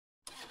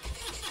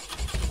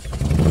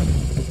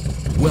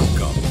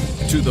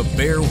to the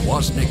Bear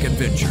Woznick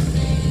adventure.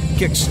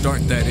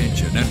 Kickstart that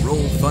engine and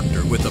roll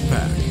thunder with the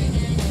pack.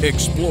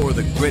 Explore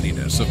the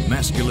grittiness of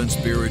masculine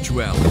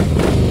spirituality.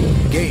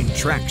 Gain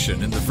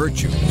traction in the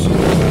virtues.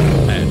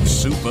 And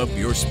soup up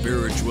your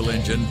spiritual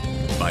engine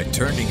by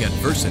turning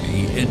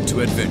adversity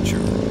into adventure.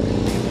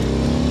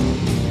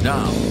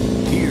 Now,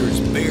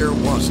 here's Bear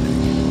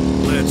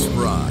Woznick. Let's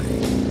ride.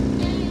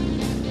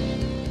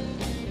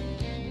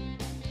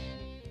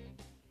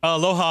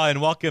 Aloha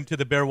and welcome to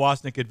the Bear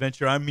Woznick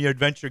Adventure. I'm your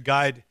adventure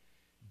guide,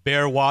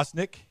 Bear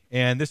Woznick,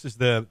 and this is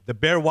the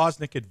Bear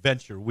Woznick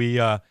Adventure. We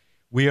are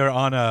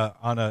on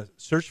a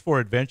search for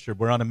adventure.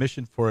 We're on a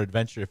mission for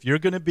adventure. If you're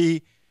going to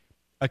be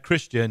a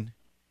Christian,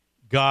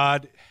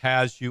 God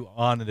has you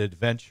on an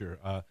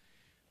adventure.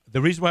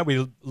 The reason why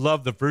we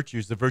love the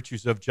virtues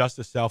of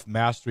justice,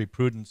 self-mastery,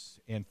 prudence,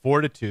 and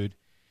fortitude,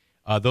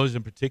 those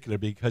in particular,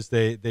 because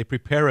they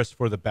prepare us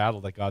for the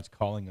battle that God's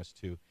calling us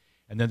to.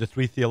 And then the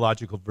three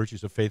theological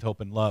virtues of faith,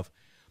 hope, and love.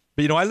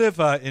 But, you know, I live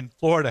in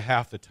Florida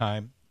half the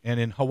time and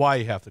in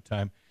Hawaii half the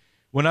time.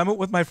 When I'm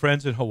with my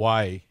friends in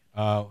Hawaii,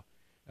 I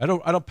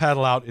don't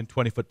paddle out in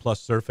 20-foot plus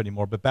surf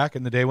anymore. But back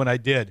in the day when I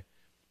did,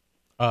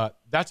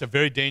 that's a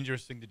very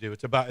dangerous thing to do.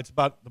 It's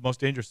about the most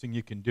dangerous thing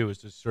you can do is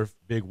to surf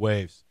big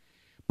waves.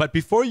 But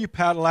before you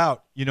paddle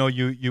out, you know,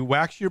 you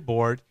wax your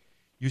board,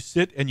 you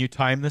sit and you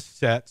time the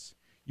sets,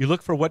 you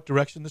look for what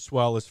direction the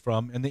swell is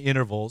from and the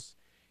intervals.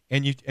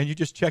 And you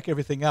just check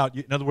everything out.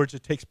 In other words,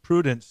 it takes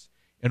prudence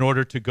in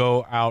order to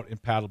go out and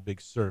paddle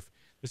big surf.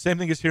 The same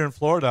thing is here in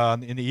Florida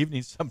in the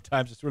evenings.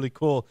 Sometimes it's really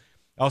cool.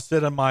 I'll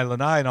sit on my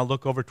lanai and I'll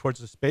look over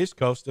towards the Space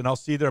Coast and I'll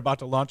see they're about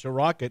to launch a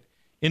rocket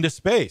into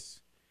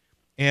space.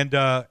 And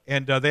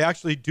they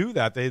actually do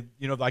that.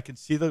 I can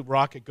see the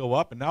rocket go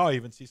up, and now I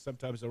even see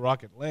sometimes the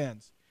rocket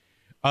lands.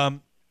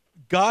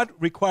 God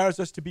requires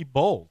us to be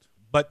bold,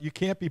 but you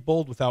can't be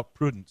bold without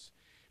prudence.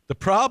 The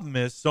problem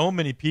is so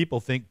many people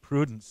think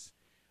prudence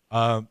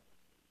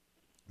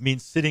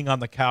means sitting on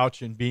the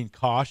couch and being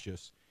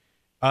cautious.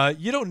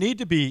 You don't need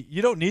to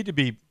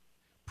be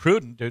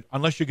prudent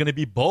unless you're going to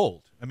be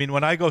bold. I mean,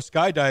 when I go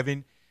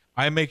skydiving,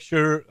 I make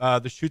sure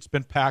the chute's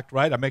been packed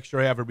right. I make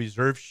sure I have a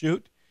reserve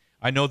chute.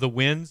 I know the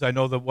winds. I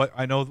know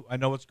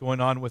what's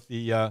going on with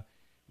the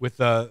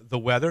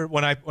weather.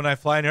 When I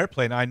fly an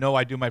airplane, I know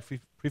I do my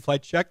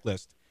pre-flight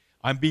checklist.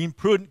 I'm being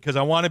prudent because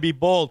I want to be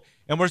bold,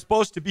 and we're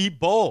supposed to be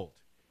bold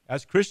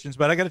as Christians.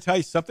 But I got to tell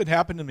you, something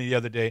happened to me the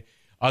other day.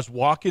 I was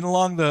walking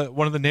along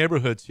one of the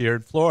neighborhoods here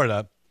in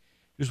Florida,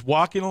 just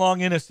walking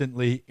along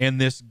innocently, and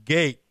this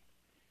gate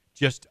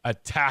just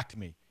attacked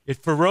me.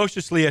 It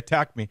ferociously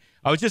attacked me.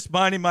 I was just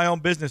minding my own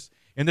business,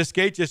 and this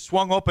gate just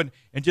swung open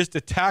and just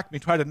attacked me,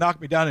 tried to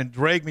knock me down and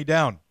drag me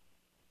down.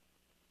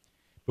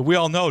 But we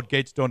all know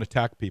gates don't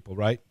attack people,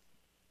 right?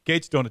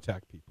 Gates don't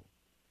attack people.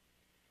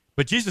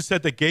 But Jesus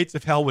said the gates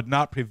of hell would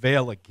not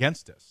prevail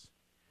against us.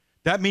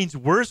 That means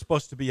we're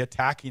supposed to be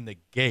attacking the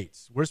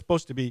gates. We're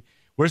supposed to be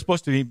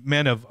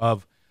men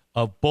of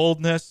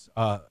boldness,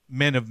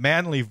 men of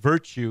manly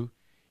virtue,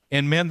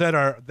 and men that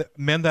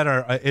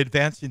are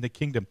advancing the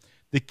kingdom.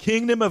 The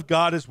kingdom of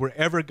God is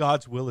wherever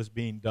God's will is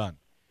being done,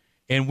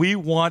 and we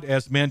want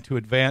as men to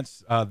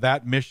advance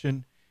that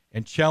mission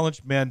and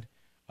challenge men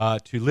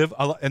to live.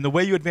 And the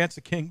way you advance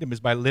the kingdom is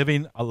by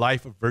living a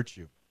life of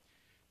virtue,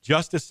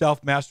 justice,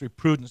 self-mastery,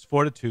 prudence,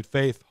 fortitude,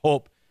 faith,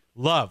 hope,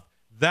 love.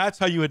 That's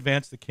how you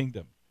advance the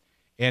kingdom.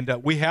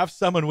 And we have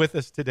someone with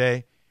us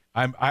today.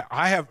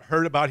 I have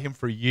heard about him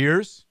for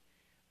years,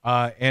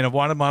 and I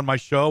want him on my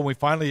show. We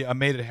finally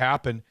made it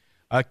happen.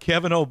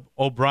 Kevin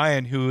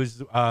O'Brien, who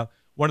is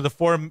one of the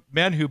four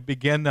men who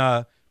began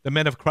the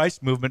Men of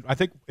Christ movement. I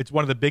think it's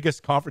one of the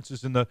biggest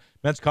conferences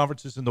men's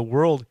conferences in the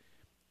world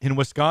in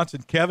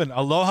Wisconsin. Kevin,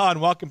 aloha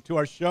and welcome to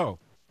our show.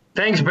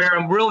 Thanks, Bear.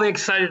 I'm really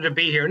excited to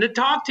be here and to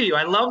talk to you.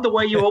 I love the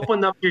way you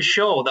opened up your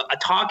show,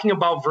 talking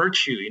about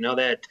virtue, you know,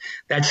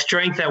 that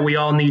strength that we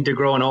all need to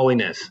grow in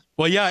holiness.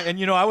 Well, yeah, and,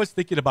 you know, I was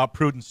thinking about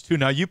prudence, too.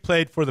 Now, you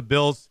played for the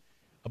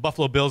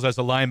Buffalo Bills as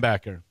a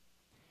linebacker.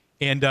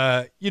 And,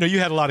 you know, you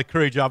had a lot of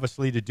courage,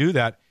 obviously, to do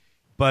that.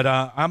 But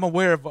I'm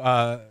aware of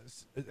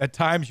at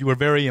times you were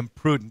very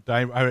imprudent.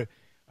 I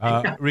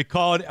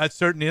recall a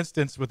certain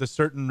instance with a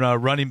certain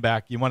running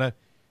back. You want to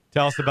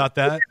tell us about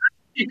that?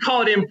 You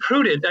call it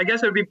imprudent. I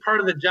guess it would be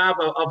part of the job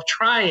of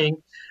trying.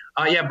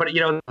 Yeah, but,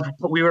 you know,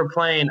 we were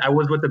playing. I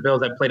was with the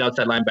Bills. I played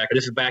outside linebacker.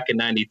 This is back in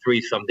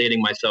 '93, so I'm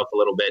dating myself a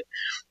little bit.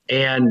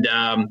 And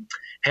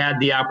had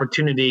the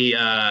opportunity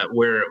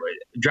where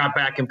drop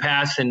back and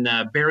pass, and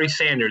Barry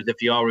Sanders,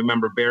 if you all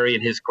remember Barry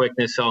and his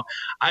quickness. So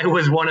I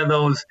was one of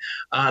those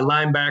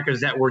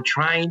linebackers that were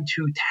trying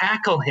to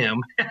tackle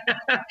him.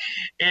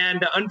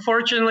 And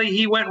unfortunately,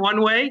 he went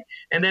one way,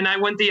 and then I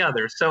went the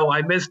other. So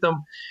I missed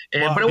him.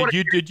 Well, but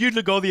did you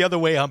go the other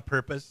way on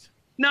purpose?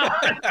 No,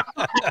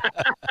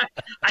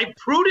 I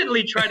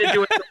prudently tried to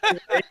do it,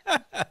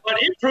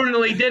 but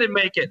imprudently didn't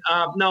make it.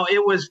 No,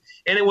 it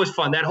was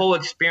fun. That whole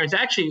experience,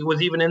 actually, it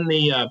was even in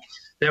the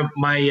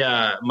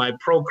my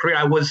pro career,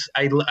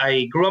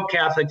 I grew up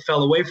Catholic,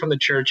 fell away from the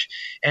church,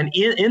 and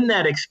in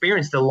that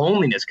experience, the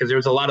loneliness, because there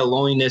was a lot of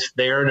loneliness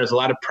there, and there's a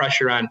lot of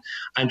pressure on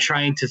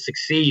trying to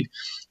succeed,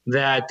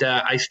 that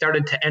I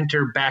started to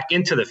enter back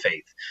into the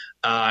faith.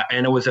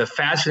 And it was a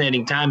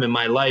fascinating time in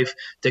my life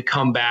to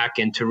come back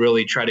and to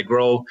really try to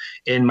grow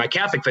in my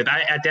Catholic faith.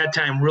 At that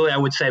time, really, I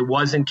would say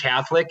wasn't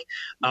Catholic,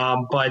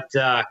 but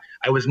I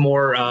was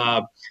more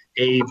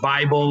a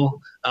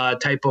Bible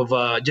type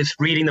of just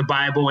reading the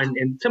Bible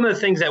and some of the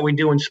things that we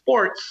do in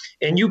sport,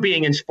 and you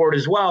being in sport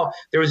as well,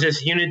 there was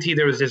this unity,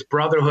 there was this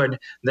brotherhood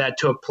that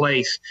took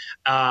place,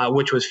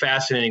 which was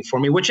fascinating for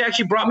me, which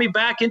actually brought me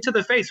back into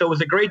the faith. So it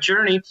was a great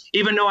journey.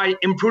 Even though I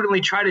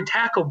imprudently tried to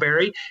tackle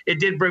Barry, it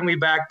did bring me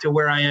back to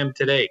where I am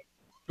today.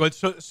 Well,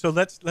 so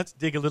let's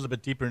dig a little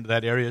bit deeper into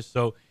that area.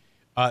 So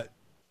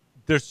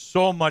there's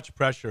so much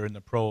pressure in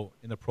the pro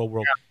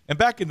world, yeah. And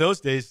back in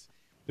those days,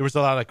 there was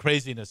a lot of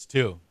craziness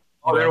too.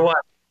 There was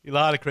a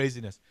lot of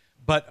craziness,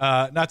 but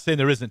not saying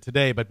there isn't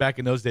today. But back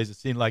in those days, it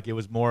seemed like it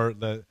was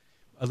a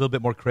little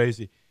bit more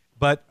crazy.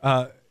 But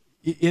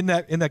in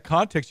that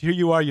context, here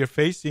you are, you're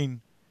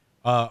facing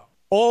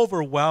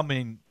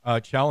overwhelming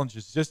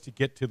challenges just to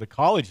get to the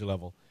college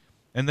level,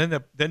 and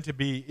then to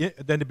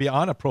be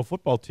on a pro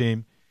football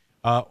team,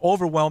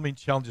 overwhelming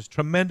challenges,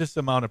 tremendous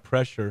amount of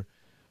pressure.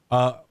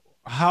 Where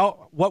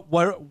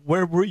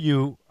were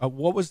you?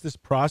 What was this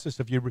process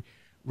of you?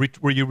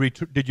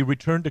 Did you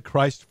return to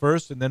Christ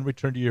first and then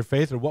return to your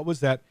faith, or what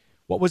was that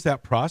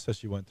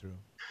process you went through?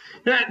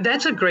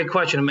 That's a great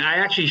question. I mean, I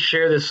actually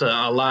share this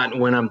a lot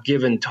when I'm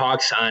giving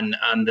talks on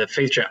the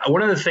faith journey.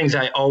 One of the things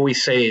I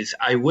always say is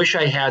I wish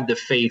I had the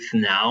faith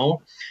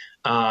now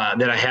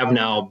that I have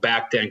now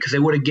back then, because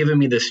it would have given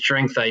me the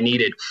strength I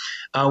needed.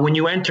 When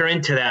you enter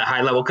into that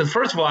high level, because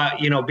first of all,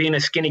 being a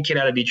skinny kid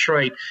out of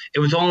Detroit, it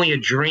was only a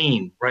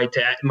dream, right?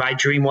 My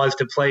dream was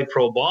to play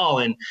pro ball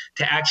and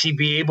to actually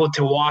be able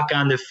to walk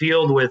on the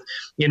field with,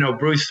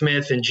 Bruce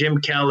Smith and Jim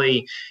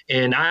Kelly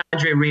and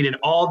Andre Reed and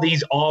all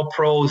these all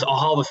pros, all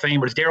Hall of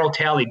Famers, Darryl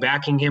Talley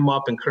backing him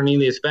up and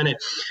Cornelius Bennett.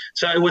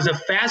 So it was a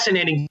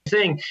fascinating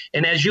thing.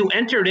 And as you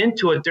entered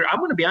into it, I'm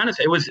going to be honest,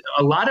 it was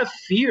a lot of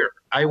fear.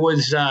 I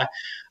was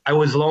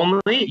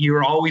lonely. You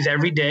were always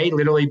every day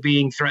literally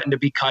being threatened to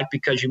be cut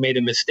because you made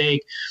a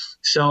mistake.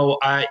 So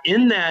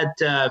in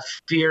that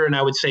fear and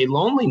I would say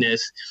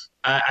loneliness,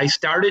 I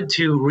started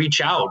to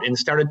reach out and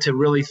started to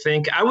really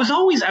think. I was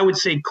always, I would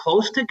say,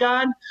 close to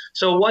God.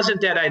 So it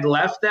wasn't that I'd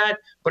left that,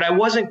 but I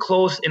wasn't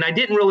close and I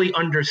didn't really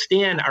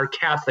understand our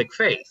Catholic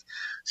faith.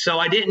 So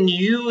I didn't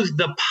use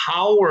the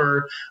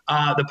power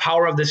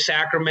of the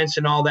sacraments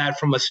and all that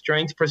from a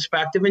strength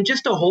perspective and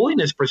just a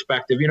holiness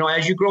perspective.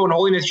 As you grow in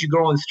holiness, you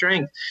grow in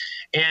strength.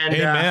 And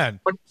amen.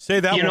 Say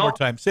that one more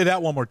time. Say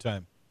that one more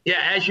time.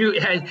 Yeah, as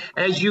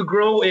you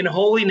grow in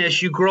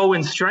holiness, you grow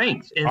in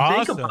strength. And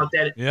awesome. Think about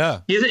that.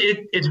 Yeah,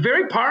 it's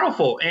very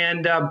powerful.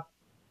 And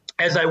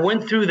as I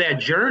went through that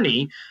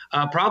journey,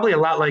 probably a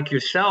lot like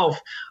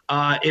yourself,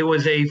 it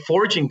was a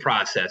forging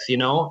process,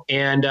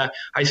 and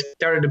I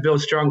started to build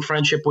strong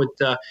friendship with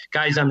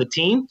guys on the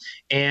team.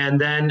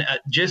 And then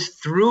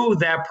just through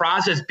that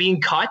process, being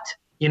cut,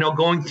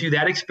 going through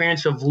that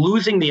experience of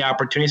losing the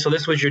opportunity. So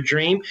this was your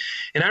dream.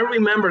 And I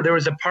remember there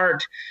was a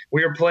part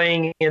we were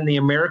playing in the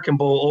American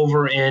Bowl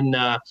over in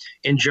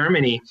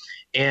Germany.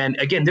 And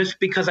again, this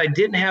because I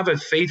didn't have a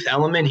faith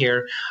element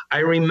here. I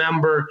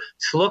remember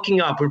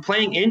looking up. We're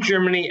playing in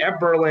Germany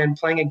at Berlin,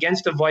 playing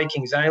against the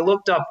Vikings. And I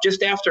looked up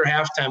just after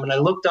halftime, and I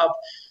looked up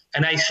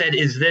and I said,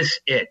 "Is this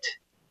it?"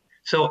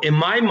 So in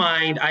my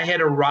mind, I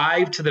had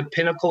arrived to the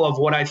pinnacle of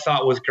what I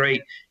thought was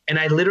great, and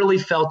I literally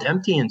felt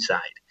empty inside.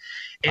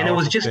 And it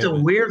was just a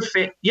weird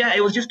thing. Yeah,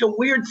 it was just a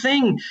weird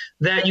thing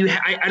that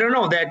I don't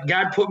know, that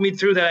God put me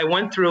through, that I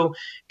went through.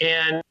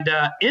 And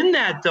in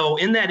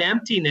that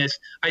emptiness,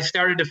 I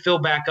started to fill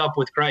back up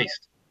with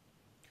Christ.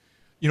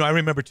 I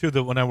remember, too,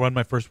 that when I won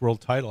my first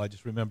world title, I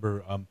just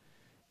remember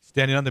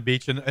standing on the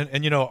beach and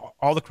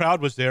all the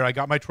crowd was there. I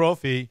got my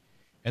trophy,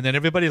 and then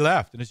everybody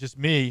left. And it's just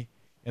me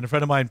and a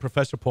friend of mine,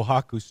 Professor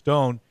Pohaku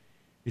Stone.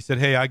 He said,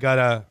 "Hey, I got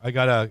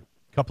a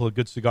couple of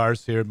good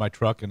cigars here in my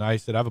truck." And I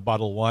said, "I have a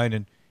bottle of wine."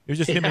 And it was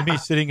just him and me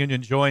sitting and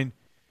enjoying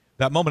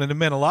that moment. And it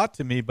meant a lot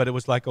to me, but it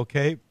was like,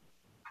 okay,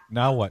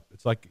 now what?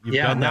 It's like you've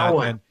done that.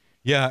 What?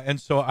 And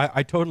so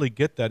I totally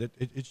get that.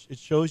 It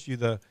shows you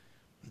the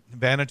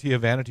vanity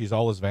of vanities,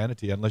 all is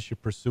vanity, unless you're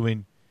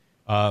pursuing,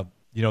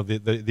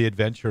 the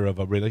adventure of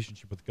a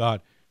relationship with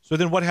God. So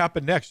then what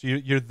happened next?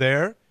 You're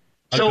there.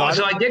 So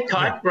I get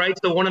cut, right?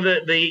 So one of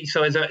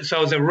so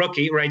as a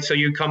rookie, right? So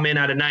you come in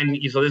out of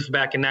 90. So this is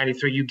back in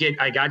 '93.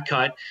 I got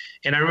cut,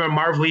 and I remember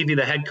Marv Levy,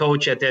 the head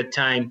coach at that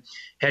time,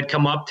 had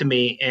come up to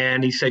me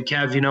and he said,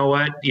 "Kev, you know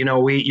what?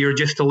 You're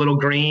just a little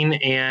green,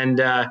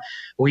 and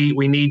we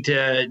need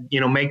to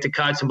make the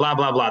cuts and blah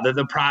blah blah.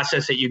 The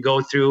process that you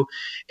go through."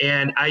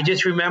 And I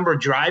just remember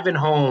driving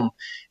home,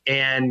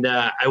 and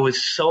I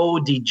was so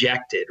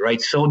dejected, right?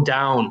 So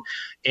down,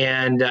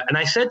 and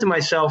I said to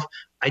myself,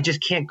 I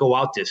just can't go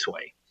out this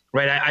way,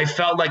 right? I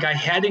felt like I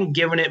hadn't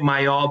given it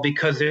my all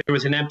because there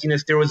was an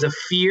emptiness. There was a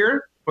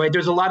fear right?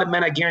 There's a lot of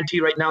men, I guarantee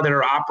right now, that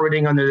are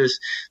operating under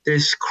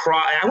this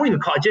cry. I won't even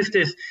call it, just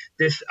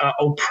this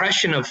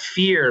oppression of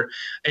fear.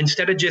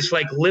 Instead of just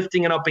like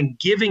lifting it up and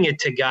giving it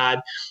to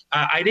God,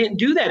 I didn't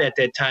do that at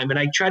that time, and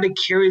I tried to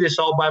carry this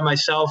all by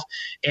myself.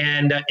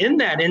 And in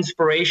that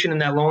inspiration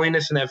and that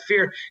loneliness and that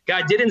fear,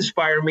 God did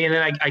inspire me, and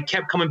then I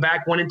kept coming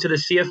back. Went into the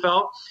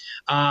CFL,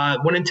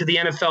 went into the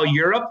NFL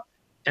Europe,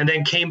 and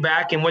then came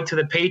back and went to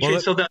the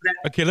Patriots. Well, so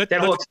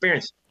that whole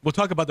experience. We'll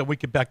talk about that when we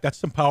get back. That's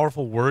some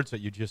powerful words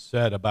that you just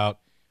said about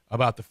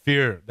the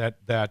fear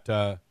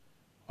that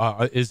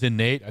is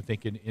innate, I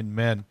think, in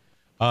men.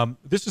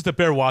 This is the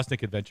Bear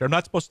Woznick adventure. I'm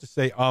not supposed to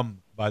say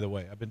by the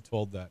way. I've been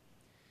told that.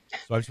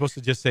 So I'm supposed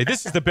to just say,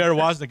 this is the Bear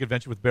Woznick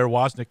adventure with Bear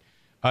Woznick.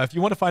 If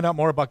you want to find out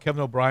more about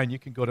Kevin O'Brien, you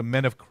can go to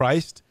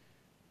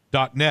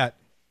menofchrist.net.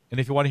 And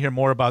if you want to hear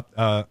more about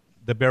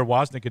the Bear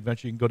Woznick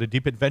adventure, you can go to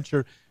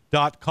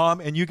deepadventure.com.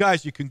 And you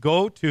guys, you can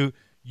go to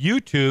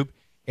YouTube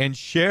and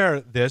share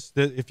this.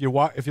 If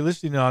you're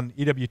listening on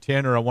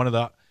EWTN or on one of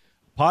the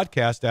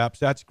podcast apps,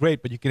 that's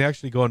great. But you can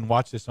actually go and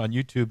watch this on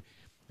YouTube.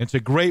 And it's a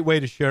great way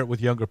to share it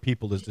with younger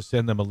people, is to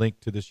send them a link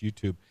to this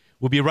YouTube.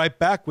 We'll be right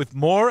back with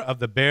more of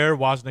the Bear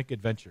Woznick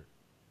adventure.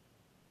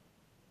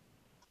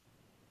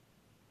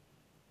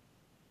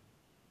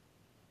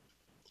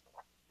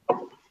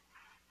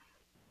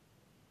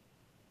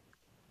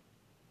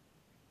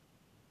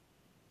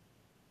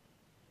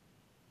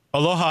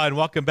 Aloha and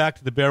welcome back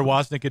to the Bear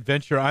Woznick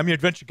adventure. I'm your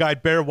adventure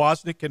guide, Bear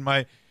Woznick, and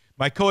my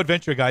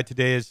co-adventure guide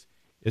today is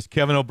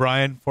Kevin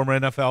O'Brien, former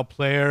NFL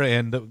player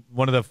and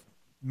one of the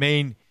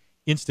main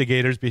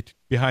instigators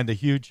behind the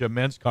huge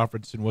men's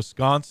conference in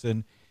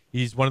Wisconsin.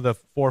 He's one of the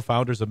 4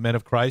 founders of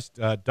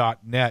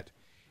menofchrist.net.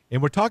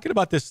 And we're talking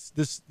about this,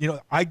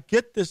 I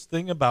get this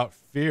thing about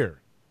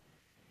fear.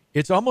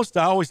 It's almost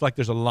always like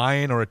there's a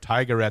lion or a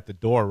tiger at the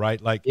door,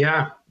 right? Like,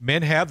 yeah,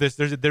 men have this.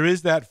 There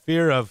is that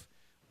fear of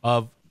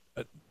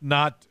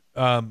not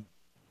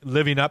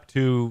living up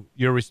to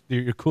your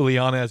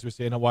kuleana, as we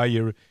say in Hawaii,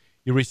 your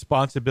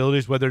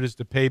responsibilities, whether it is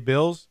to pay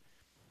bills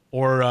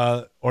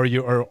or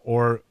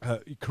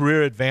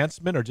career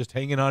advancement, or just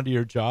hanging on to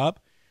your job,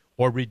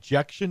 or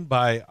rejection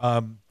by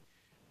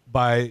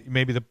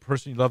maybe the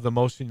person you love the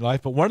most in your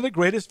life. But one of the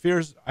greatest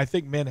fears I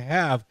think men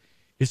have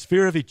is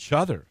fear of each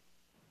other.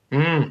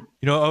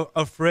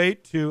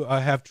 Afraid to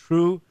have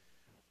true,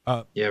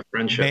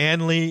 friendship,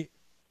 manly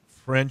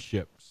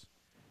friendships.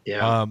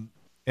 Yeah.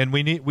 And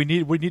we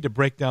need to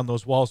break down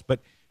those walls.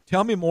 But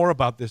tell me more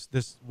about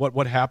this.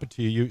 What happened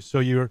to you? So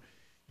you're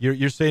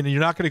saying that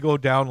you're not going to go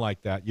down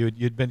like that.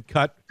 You'd been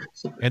cut,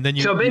 and then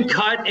I've been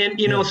cut,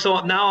 and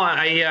so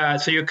now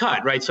so you're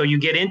cut, right? So you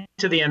get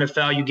into the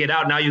NFL, you get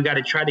out. Now you got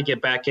to try to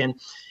get back in,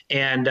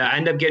 and I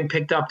end up getting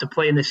picked up to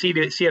play in the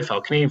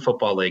CFL, Canadian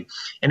Football League.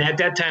 And at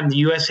that time, the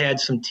U.S. had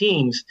some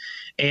teams.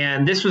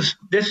 And this is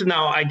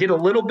now, I did a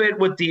little bit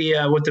with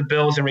the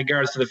Bills in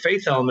regards to the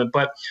faith element,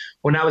 but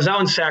when I was out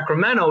in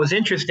Sacramento, it was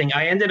interesting.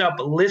 I ended up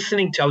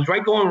listening to, I was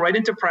going right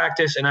into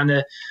practice, and on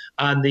the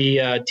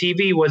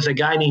TV was a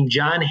guy named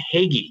John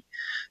Hagee.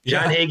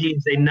 John Hagee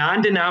is a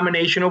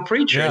non-denominational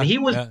preacher, and he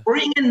was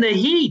bringing the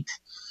heat.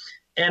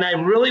 And I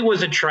really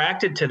was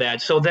attracted to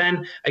that. So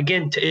then,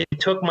 again, it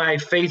took my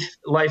faith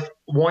life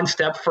one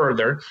step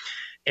further.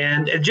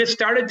 And it just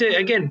started to,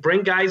 again,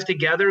 bring guys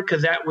together,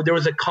 because there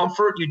was a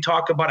comfort you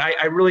talk about.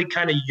 I really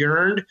kind of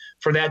yearned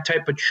for that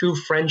type of true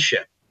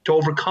friendship to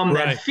overcome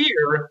that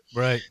fear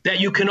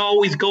that you can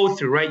always go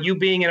through, right? You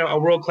being a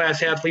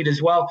world-class athlete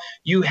as well,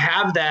 you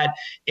have that.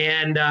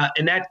 And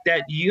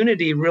that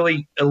unity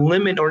really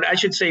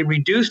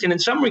reduced, and in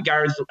some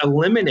regards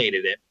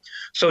eliminated it.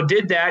 So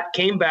did that,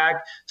 came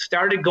back,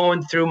 started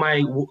going through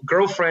my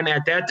girlfriend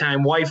at that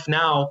time, wife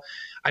now.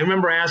 I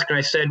remember asking her,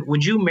 I said,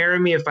 would you marry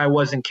me if I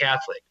wasn't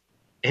Catholic?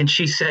 And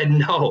she said,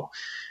 no.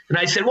 And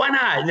I said, why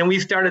not? And then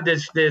we started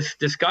this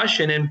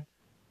discussion, and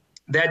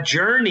that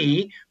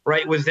journey,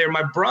 right, was there.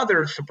 My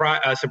brother,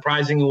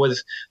 surprisingly,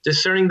 was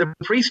discerning the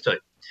priesthood.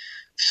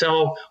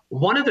 So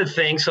one of the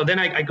things, so then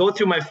I go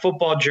through my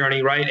football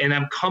journey, right, and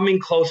I'm coming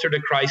closer to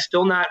Christ,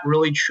 still not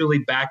really truly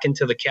back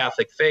into the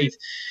Catholic faith.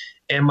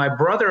 And my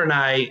brother and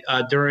I,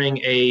 during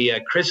a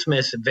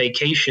Christmas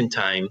vacation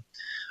time,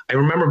 I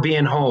remember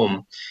being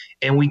home,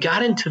 and we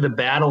got into the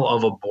battle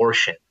of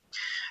abortion.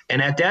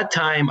 And at that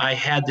time, I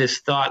had this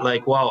thought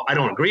like, well, I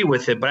don't agree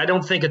with it, but I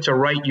don't think it's a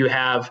right you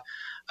have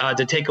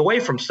to take away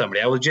from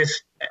somebody. I was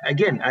just,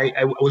 again,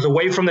 I was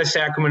away from the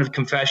sacrament of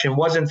confession,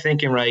 wasn't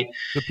thinking right.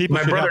 So people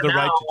should have the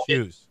right to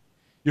choose.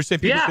 You're saying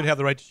people should have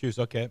the right to choose.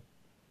 Okay.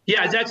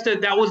 Yeah,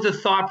 that was the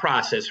thought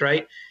process,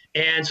 right?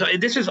 And so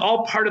this is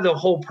all part of the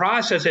whole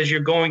process as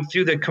you're going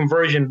through the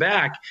conversion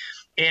back.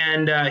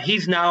 And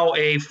he's now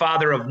a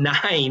father of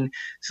 9,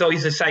 so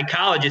he's a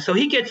psychologist. So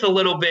he gets a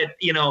little bit,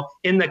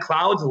 in the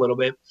clouds a little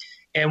bit.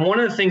 And one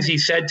of the things he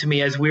said to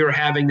me as we were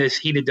having this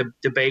heated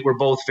debate, we're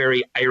both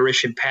very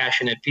Irish and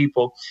passionate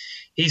people.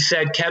 He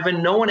said,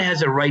 Kevin, no one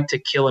has a right to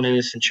kill an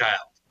innocent child.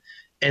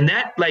 And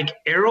that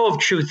arrow of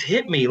truth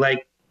hit me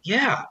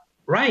yeah,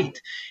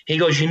 right. He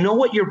goes, you know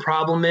what your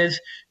problem is?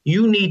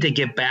 You need to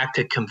get back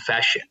to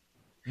confession.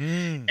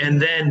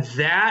 And then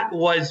that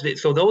was it.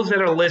 So those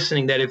that are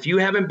listening, that if you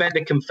haven't been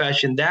to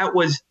confession, that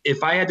was,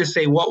 if I had to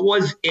say what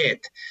was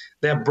it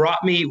that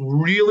brought me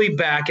really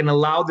back and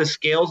allowed the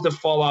scales to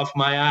fall off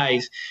my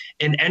eyes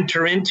and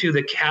enter into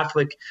the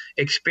Catholic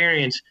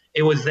experience,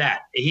 it was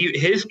that.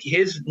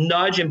 His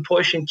nudge and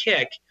push and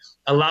kick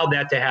allowed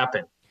that to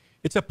happen.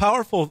 It's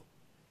powerful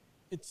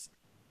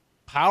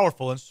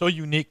and so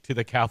unique to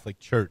the Catholic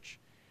Church.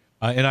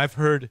 And I've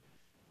heard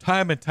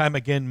time and time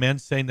again men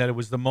saying that it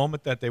was the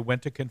moment that they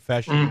went to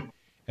confession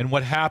and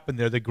what happened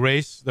there, the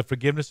grace, the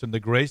forgiveness and the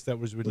grace that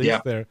was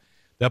released there,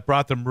 that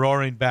brought them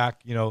roaring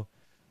back, to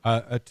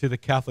the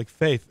Catholic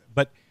faith.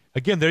 But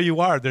again, there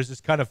you are. There's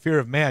this kind of fear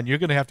of man. You're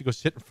going to have to go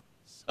sit in front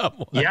of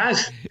someone.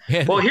 Yes.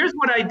 Well, here's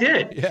what I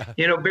did.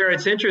 Yeah. Bear,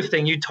 it's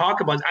interesting. You talk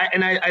about,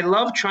 I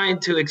love trying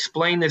to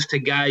explain this to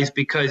guys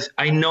because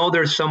I know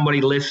there's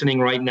somebody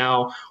listening right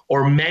now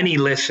or many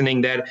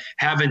listening that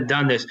haven't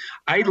done this.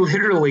 I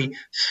literally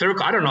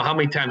I don't know how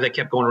many times I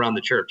kept going around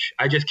the church.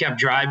 I just kept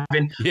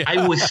driving. Yeah.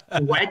 I was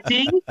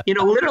sweating,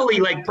 literally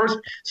like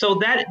so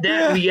that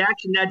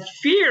reaction, that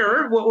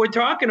fear, what we're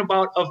talking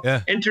about of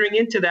entering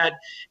into that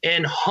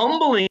and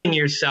humbling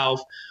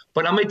yourself.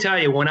 But I'm going to tell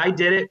you, when I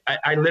did it,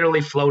 I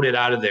literally floated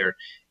out of there.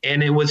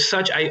 And it was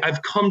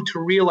I've come to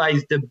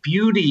realize the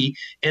beauty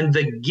and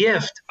the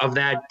gift of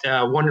that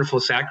wonderful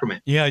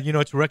sacrament. Yeah,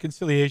 it's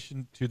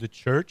reconciliation to the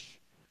church,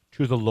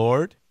 to the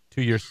Lord,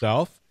 to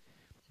yourself.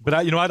 But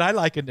what I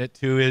liken it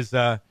to is,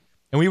 and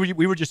we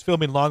were just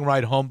filming Long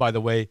Ride Home, by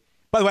the way.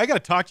 By the way, I got to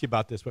talk to you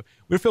about this. But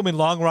we were filming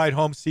Long Ride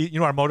Home,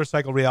 our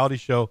motorcycle reality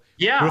show.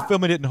 Yeah. We were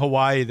filming it in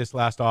Hawaii this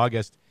last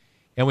August.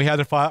 And we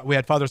had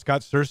Father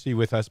Scott Searcy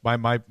with us,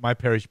 my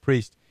parish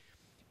priest.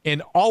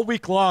 And all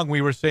week long,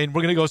 we were saying,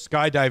 we're going to go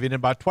skydiving. And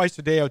about twice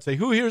a day, I would say,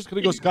 who here is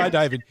going to go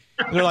skydiving?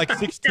 And they're like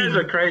 16. Guys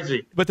are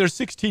crazy. But there's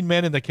 16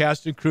 men in the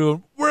cast and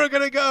crew. We're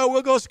going to go.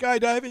 We'll go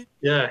skydiving.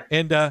 Yeah.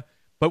 And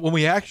but when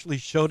we actually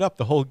showed up,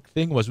 the whole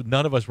thing was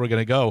none of us were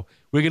going to go.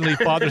 We're going to leave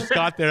Father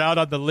Scott there out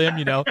on the limb,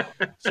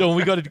 So when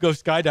we go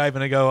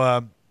skydiving, I go,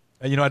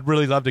 I'd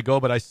really love to go,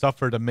 but I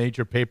suffered a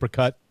major paper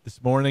cut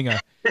this morning. I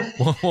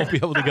won't be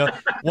able to go.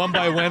 One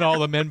by one, all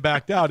the men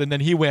backed out, and then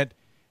he went,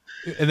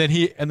 and then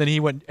he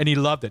went, and he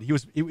loved it.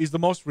 He's the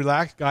most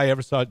relaxed guy I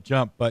ever saw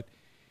jump, but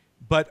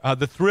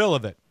the thrill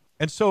of it.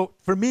 And so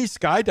for me,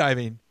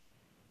 skydiving,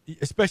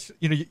 especially,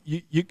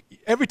 you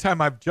every time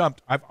I've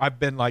jumped, I've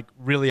been like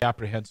really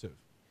apprehensive,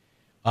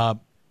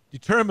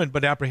 determined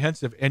but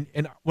apprehensive.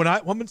 And when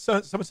someone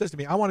says to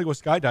me, I want to go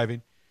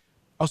skydiving,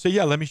 I'll say,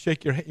 yeah, let me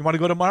shake your hand. You want to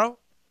go tomorrow?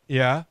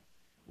 Yeah.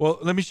 Well,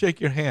 let me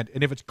shake your hand.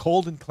 And if it's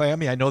cold and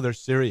clammy, I know they're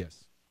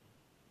serious.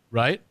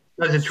 Right?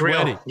 Because it's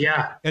Sweaty. real.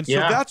 Yeah. And so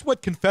that's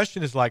what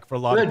confession is like for a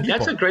lot of people.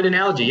 That's a great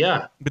analogy,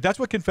 yeah. But that's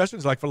what confession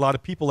is like for a lot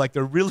of people. Like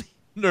they're really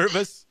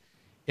nervous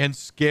and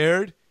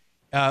scared.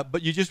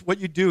 But what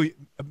you do,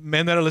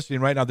 men that are listening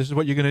right now, this is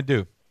what you're going to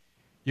do.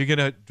 You're going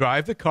to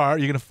drive the car.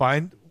 You're going to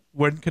find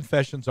where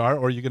confessions are,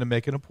 or you're going to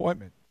make an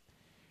appointment.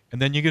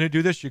 And then you're going to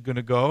do this. You're going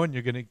to go and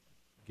you're going to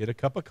get a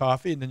cup of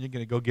coffee, and then you're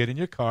going to go get in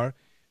your car.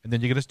 And then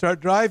you're going to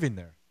start driving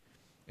there.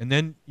 And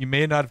then you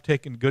may not have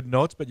taken good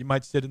notes, but you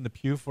might sit in the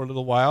pew for a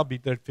little while, be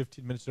there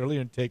 15 minutes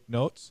earlier and take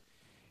notes.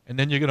 And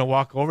then you're going to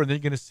walk over, and then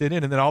you're going to sit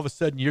in, and then all of a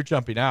sudden you're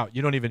jumping out.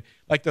 You don't even,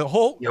 like the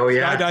whole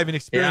skydiving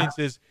experience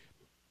is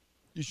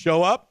you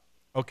show up,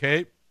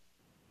 okay,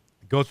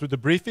 go through the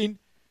briefing,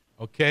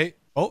 okay,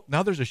 oh,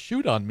 now there's a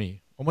chute on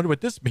me. I wonder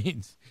what this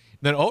means.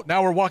 And then,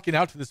 now we're walking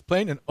out to this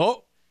plane, and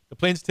the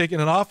plane's taking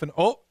it off, and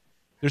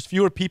there's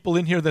fewer people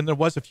in here than there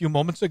was a few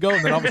moments ago,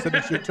 and then all of a sudden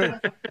it's your turn.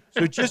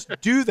 So just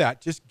do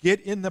that. Just get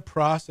in the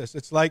process.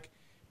 It's like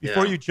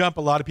before you jump,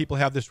 a lot of people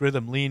have this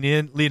rhythm. Lean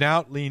in, lean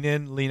out, lean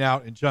in, lean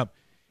out, and jump.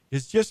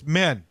 It's just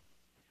men.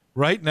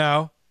 Right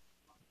now,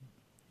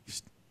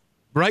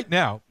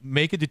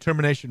 make a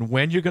determination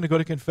when you're going to go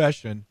to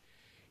confession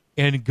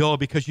and go,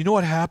 because you know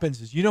what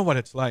happens is, you know what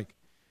it's like.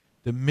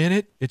 The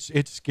minute,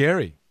 it's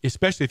scary,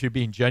 especially if you're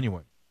being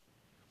genuine.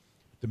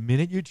 The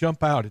minute you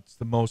jump out, it's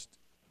the most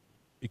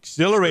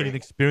exhilarating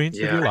experience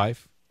of your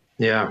life.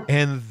 Yeah.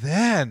 And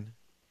then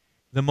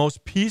the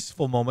most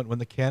peaceful moment when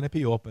the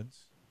canopy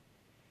opens.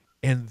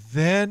 And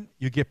then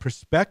you get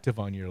perspective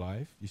on your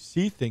life. You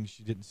see things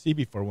you didn't see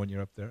before when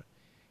you're up there.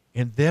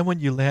 And then when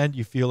you land,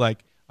 you feel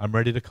like, I'm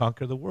ready to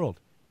conquer the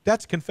world.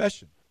 That's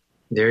confession.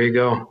 There you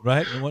go.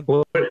 Right?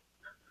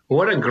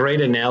 What a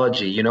great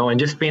analogy, and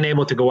just being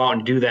able to go out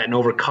and do that and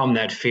overcome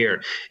that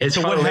fear. It's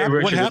so funny,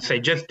 Richard would say,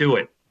 just do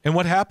it. And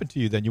what happened to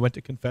you then? You went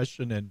to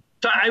confession and...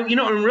 So,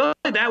 and really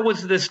that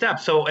was the step.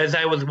 So as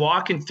I was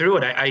walking through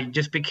it, I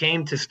just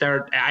became to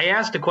start, I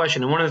asked a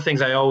question. And one of the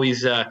things I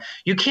always,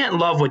 you can't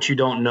love what you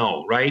don't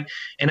know, right?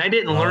 And I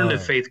didn't learn the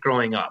faith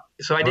growing up.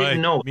 So I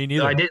didn't know. Me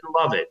neither. So I didn't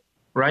love it.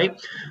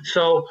 Right.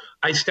 So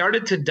I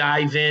started to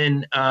dive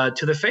in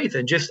to the faith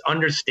and just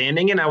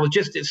understanding. And I was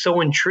just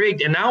so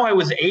intrigued. And now I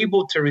was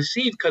able to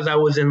receive, because I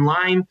was in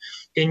line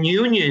in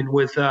union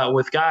with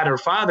God our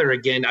Father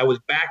again. I was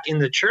back in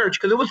the church,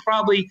 because it was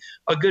probably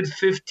a good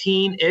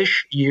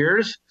 15-ish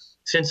years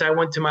since I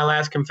went to my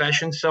last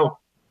confession. So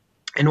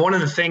And one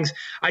of the things,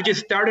 I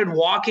just started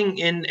walking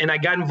in, and I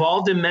got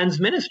involved in men's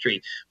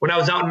ministry when I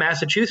was out in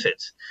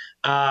Massachusetts.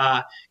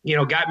 Got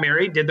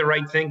married, did the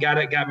right thing,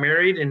 got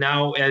married. And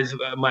now as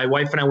my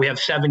wife and I, we have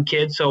 7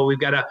 kids. So we've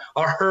got a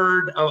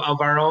herd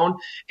of our own.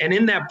 And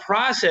in that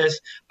process,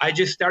 I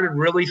just started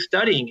really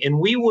studying. And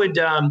we would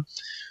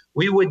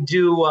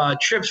do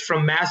trips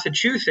from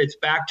Massachusetts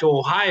back to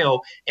Ohio,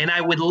 and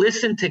I would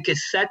listen to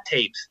cassette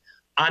tapes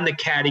on the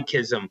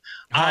catechism,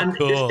 on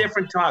just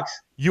different talks.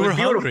 You were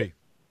hungry.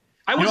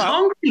 I was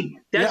hungry.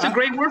 That's a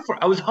great word for it.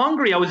 I was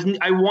hungry.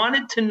 I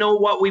wanted to know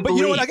what we believed. But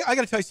you know what? I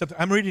got to tell you something.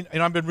 I'm reading,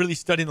 and I've been really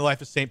studying the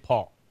life of St.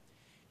 Paul,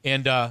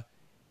 and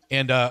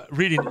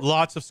reading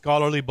lots of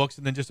scholarly books,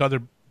 and then just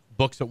other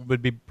books that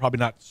would be probably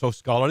not so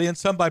scholarly, and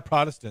some by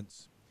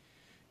Protestants.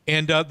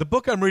 And the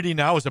book I'm reading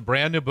now is a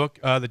brand new book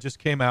that just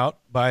came out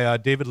by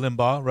David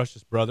Limbaugh,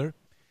 Rush's brother.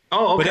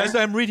 Oh, okay. But as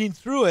I'm reading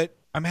through it,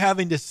 I'm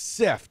having to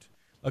sift.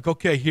 Like,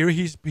 okay, here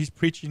he's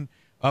preaching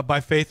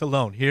by faith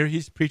alone. Here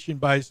he's preaching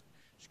by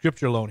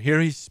Scripture alone. Here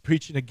he's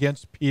preaching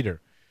against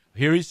Peter.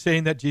 Here he's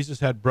saying that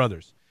Jesus had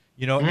brothers.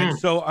 And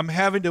so I'm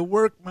having to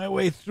work my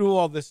way through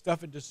all this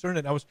stuff and discern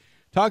it. I was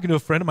talking to a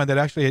friend of mine that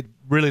actually had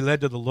really led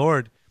to the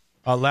Lord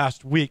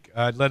last week.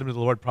 I led him to the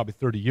Lord probably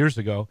 30 years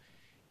ago.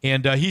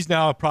 And he's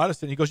now a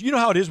Protestant. He goes, you know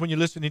how it is when you're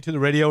listening to the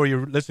radio or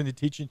you're listening to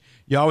teaching?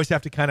 You always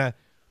have to kind of,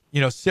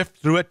 sift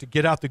through it to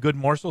get out the good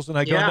morsels. And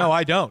I go, no,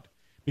 I don't.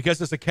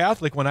 Because as a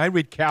Catholic, when I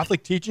read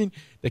Catholic teaching,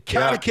 the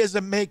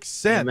catechism makes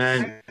sense.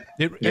 Amen.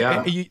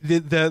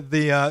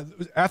 The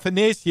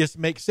Athanasius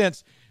makes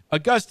sense.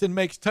 Augustine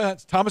makes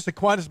sense. Thomas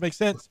Aquinas makes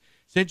sense.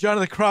 St. John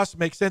of the Cross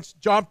makes sense.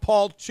 John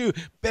Paul II,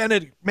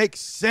 Benedict makes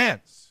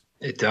sense.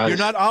 It does. You're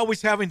not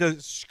always having to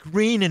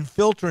screen and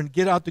filter and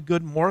get out the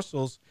good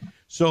morsels.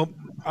 So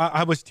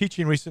I was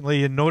teaching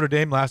recently in Notre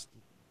Dame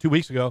 2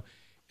 weeks ago,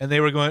 and they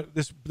were going.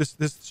 This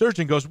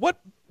surgeon goes, "What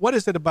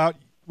is it about?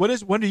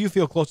 When do you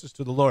feel closest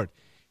to the Lord?"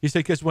 He said,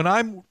 "Because when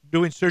I'm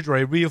doing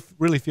surgery, I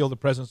really feel the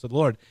presence of the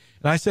Lord."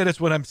 And I said,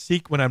 "It's when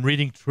I'm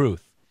reading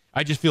truth.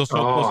 I just feel so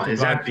close to God." Is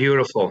that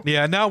beautiful?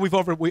 Yeah. Now we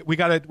got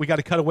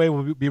to cut away.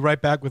 We'll be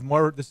right back with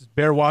more. This is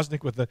Bear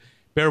Woznick with the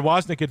Bear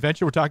Woznick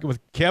Adventure. We're talking with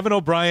Kevin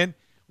O'Brien,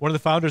 one of the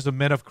founders of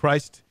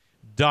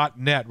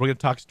menofchrist.net. We're going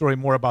to talk story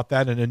more about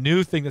that and a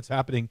new thing that's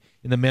happening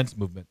in the men's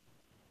movement.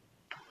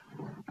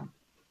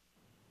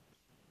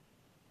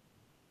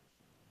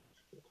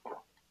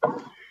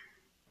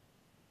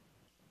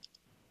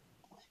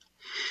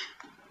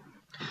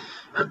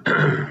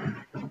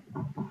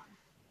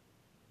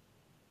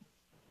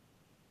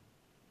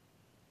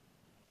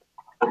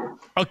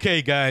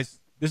 Okay, guys,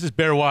 this is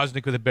Bear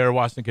Woznick with the Bear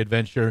Woznick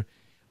Adventure.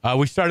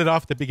 We started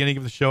off at the beginning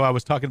of the show. I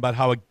was talking about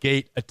how a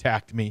gate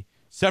attacked me.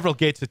 Several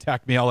gates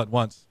attacked me all at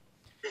once.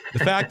 The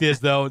fact is,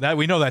 though, that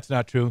we know that's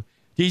not true.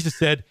 Jesus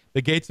said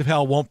the gates of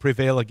hell won't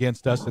prevail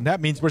against us, and that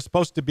means we're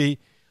supposed to be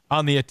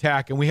on the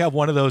attack. And we have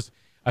one of those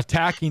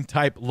attacking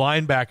type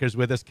linebackers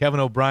with us, Kevin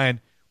O'Brien,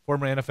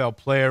 former NFL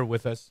player,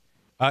 with us.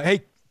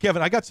 Hey,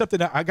 Kevin, I got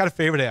a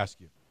favor to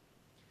ask you.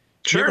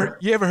 Sure.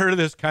 You ever heard of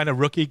this kind of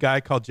rookie guy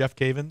called Jeff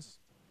Cavins?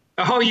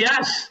 Oh,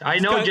 yes. I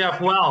know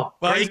Jeff well.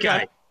 Great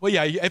guy. Well,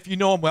 yeah, if you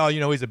know him well,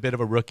 he's a bit of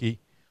a rookie.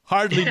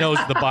 Hardly knows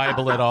the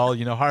Bible at all,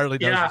 hardly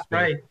knows his faith.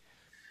 Right.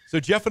 So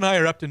Jeff and I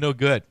are up to no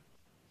good.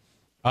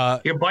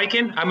 You're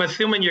biking? I'm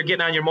assuming you're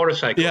getting on your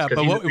motorcycle. Yeah,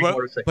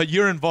 but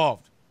you're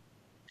involved.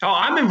 Oh,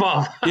 I'm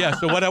involved. Yeah,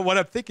 so what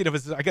I'm thinking of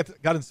is I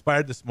got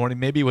inspired this morning.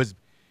 Maybe it was,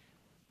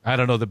 I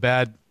don't know, the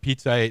bad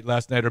pizza I ate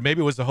last night, or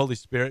maybe it was the Holy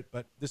Spirit.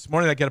 But this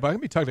morning I'm going to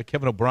be talking to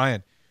Kevin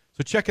O'Brien.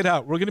 So check it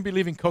out. We're going to be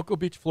leaving Cocoa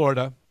Beach,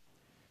 Florida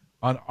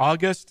on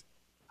August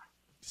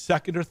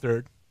 2nd or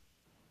 3rd.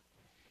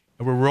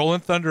 And we're rolling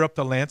thunder up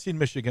to Lansing,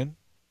 Michigan.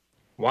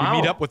 Wow.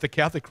 We meet up with the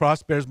Catholic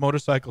Cross Bears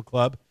Motorcycle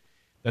Club,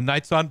 the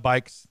Knights on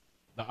Bikes,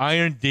 the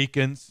Iron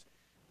Deacons,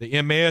 the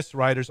Emmaus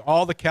Riders.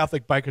 All the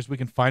Catholic bikers we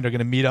can find are going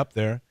to meet up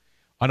there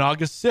on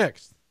August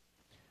 6th.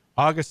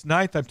 August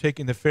 9th, I'm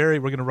taking the ferry.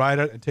 We're going to ride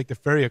it and take the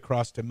ferry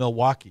across to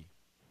Milwaukee.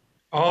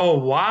 Oh,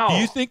 wow. Do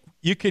you think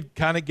you could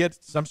kind of get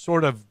some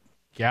sort of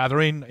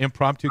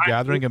impromptu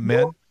gathering of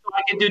men?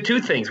 I can do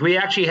two things. We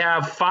actually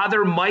have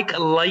Father Mike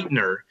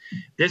Leitner.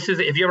 Have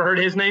you ever heard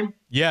his name?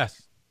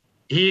 Yes.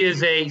 He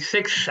is a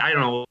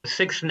 6'9",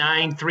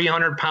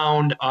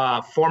 300-pound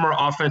former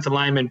offensive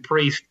lineman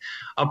priest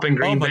up in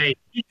Green Bay.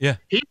 Yeah.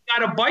 He's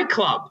got a bike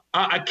club,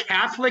 a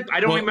Catholic. I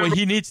don't remember. Well,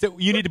 you need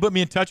to put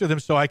me in touch with him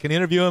so I can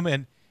interview him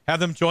and have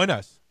them join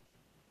us.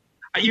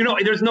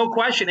 There's no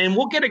question. And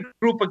we'll get a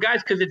group of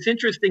guys, because it's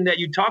interesting that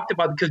you talked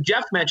about, because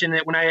Jeff mentioned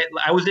it when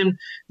I was in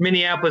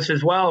Minneapolis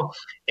as well,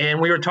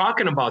 and we were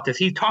talking about this.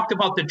 He talked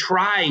about the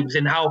tribes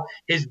and how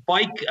his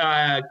bike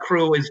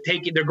crew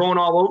they're going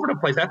all over the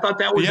place. I thought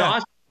that was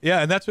awesome.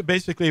 Yeah, and that's what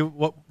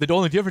the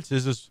only difference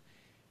is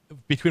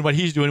between what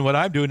he's doing and what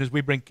I'm doing is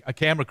we bring a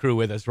camera crew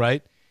with us,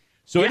 right?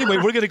 So anyway,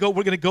 we're going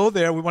to go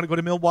there. We want to go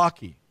to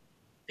Milwaukee.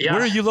 Yes.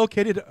 Where are you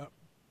located?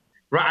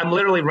 Right, I'm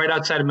literally right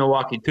outside of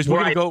Milwaukee. Because we're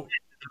going to go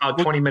about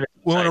 20 minutes.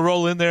 We want to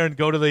roll in there and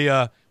go to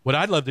the. What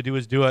I'd love to do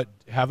is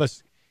have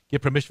us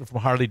get permission from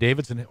Harley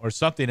Davidson or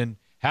something and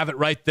have it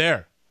right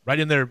there. right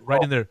in there,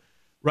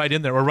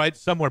 or right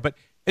somewhere. But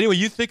anyway,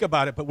 you think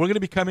about it. But we're going to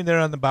be coming there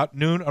on about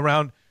noon,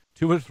 around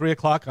 2 or 3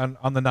 o'clock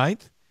on the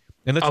 9th.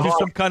 And let's do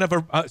some kind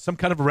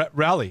of a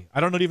rally. I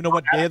don't even know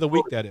what day of the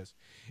week that is.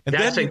 And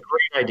that's a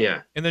great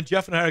idea. And then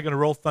Jeff and I are going to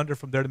roll thunder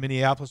from there to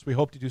Minneapolis. We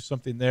hope to do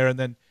something there, and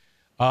then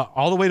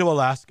all the way to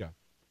Alaska.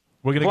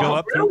 We're going to go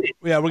up. Really?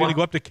 We're going to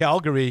go up to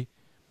Calgary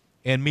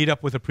and meet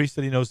up with a priest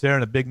that he knows there,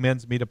 and a big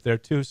men's meet up there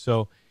too.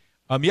 So,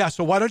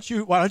 So why don't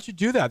you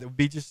do that? It would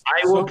be just.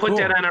 I will put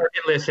that on our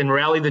hit list and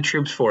rally the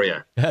troops for you.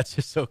 That's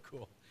just so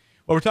cool.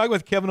 Well, we're talking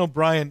with Kevin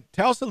O'Brien.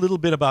 Tell us a little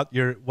bit about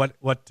your what.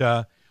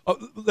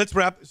 Let's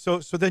wrap. So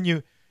then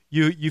you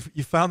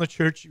found the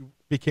church. You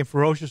became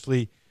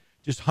ferociously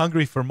just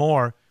hungry for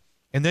more,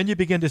 and then you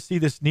begin to see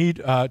this need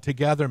to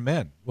gather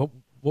men. What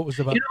was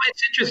it about?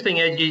 It's interesting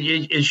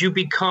as you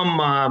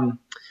become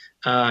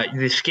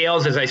the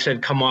scales, as I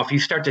said, come off. You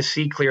start to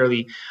see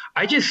clearly.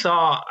 I just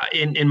saw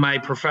in my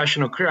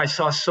professional career, I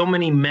saw so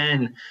many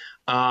men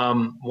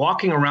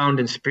walking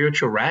around in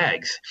spiritual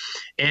rags,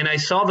 and I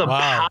saw the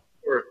power.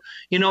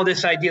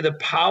 This idea, the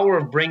power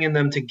of bringing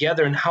them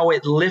together and how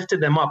it lifted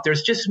them up.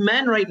 There's just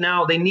men right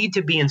now, they need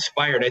to be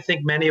inspired. I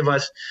think many of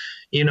us,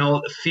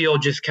 feel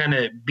just kind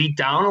of beat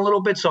down a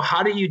little bit. So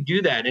how do you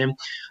do that? And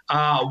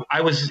I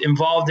was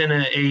involved in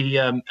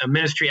a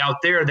ministry out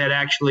there that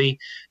actually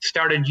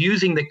started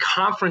using the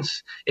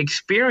conference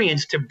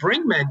experience to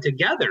bring men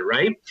together,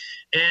 right?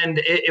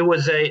 And it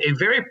was a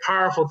very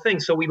powerful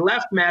thing. So we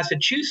left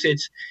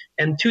Massachusetts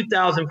and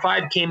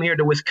 2005 came here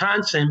to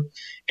Wisconsin,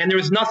 and there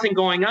was nothing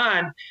going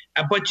on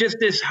but just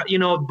this,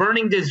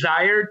 burning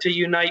desire to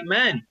unite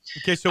men.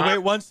 Okay, so wait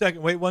one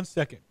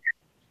second.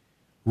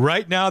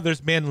 Right now,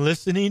 there's men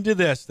listening to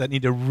this that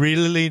need to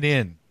really lean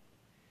in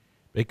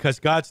because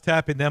God's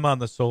tapping them on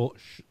the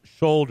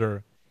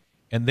shoulder,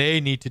 and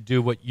they need to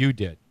do what you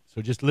did. So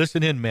just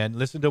listen in, men.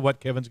 Listen to what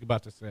Kevin's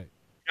about to say.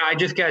 I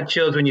just got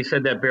chills when you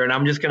said that, Bear, and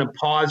I'm just going to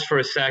pause for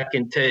a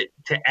second to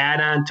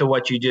add on to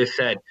what you just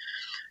said.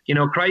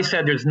 Christ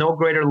said there's no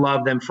greater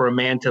love than for a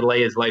man to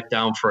lay his life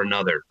down for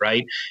another,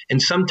 right? And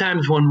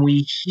sometimes when we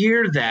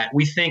hear that,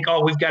 we think,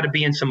 we've got to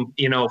be in some,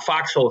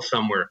 foxhole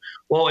somewhere.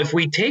 Well, if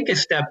we take a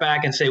step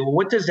back and say, well,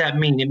 what does that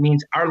mean? It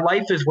means our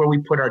life is where we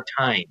put our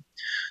time.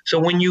 So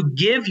when you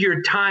give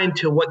your time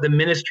to what the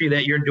ministry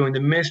that you're doing,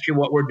 the ministry,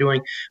 what we're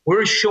doing,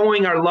 we're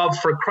showing our love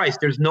for Christ.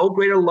 There's no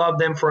greater love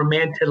than for a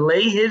man to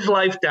lay his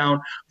life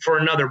down for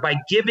another by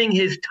giving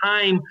his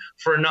time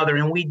for another.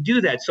 And we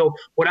do that. So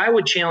what I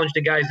would challenge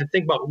the guys to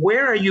think about,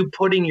 where are you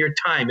putting your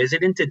time? Is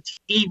it into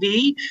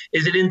TV?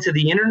 Is it into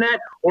the internet?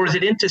 Or is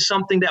it into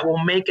something that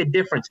will make a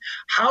difference?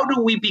 How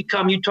do we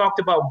become, you talked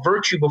about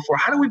virtue before,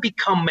 how do we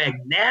become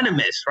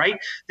magnanimous, right?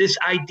 This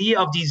idea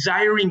of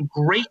desiring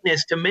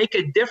greatness to make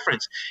a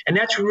difference. And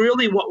that's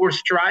really what we're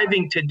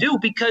striving to do,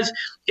 because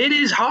it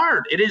is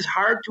hard. It is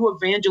hard to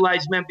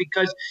evangelize men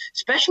because,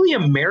 especially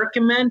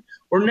American men,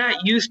 we're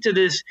not used to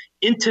this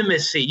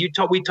intimacy.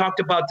 We talked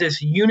about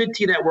this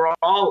unity that we're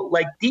all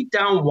like deep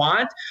down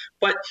want,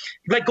 but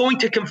like going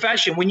to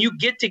confession, when you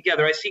get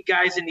together, I see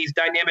guys in these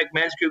dynamic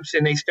men's groups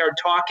and they start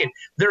talking,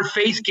 their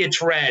face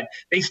gets red,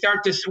 they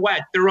start to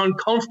sweat, they're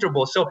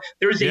uncomfortable. So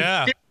there's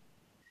a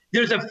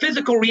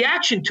physical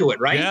reaction to it,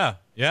 right?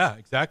 Yeah,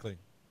 exactly.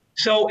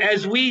 So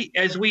as we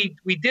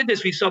did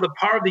this, we saw the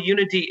power of the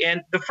unity,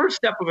 and the first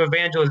step of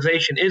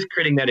evangelization is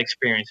creating that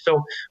experience.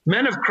 So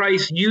Men of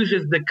Christ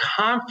uses the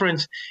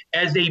conference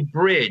as a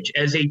bridge,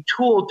 as a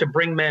tool to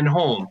bring men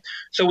home.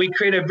 So we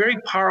create a very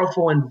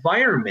powerful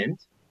environment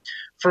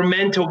for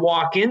men to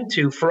walk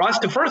into, for us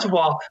to, first of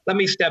all, let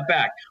me step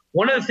back.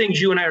 One of the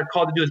things you and I are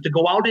called to do is to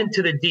go out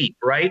into the deep,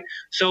 right?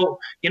 So,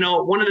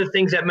 one of the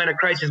things at Men of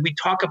Christ is we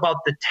talk about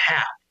the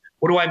tap.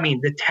 What do I mean?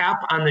 The tap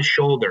on the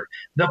shoulder,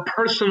 the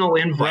personal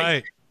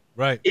invite.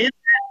 Right.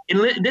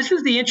 This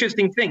is the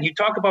interesting thing. You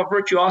talk about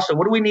virtue also.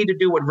 What do we need to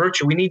do with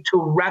virtue? We need to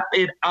rep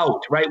it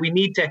out, right? We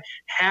need to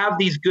have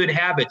these good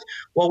habits.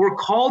 Well, we're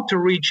called to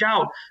reach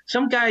out.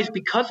 Some guys,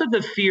 because of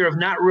the fear of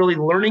not really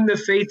learning the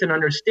faith and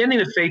understanding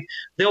the faith,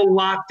 they'll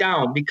lock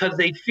down because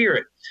they fear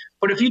it.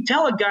 But if you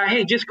tell a guy,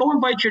 hey, just go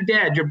invite your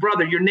dad, your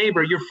brother, your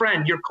neighbor, your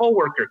friend, your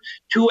coworker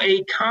to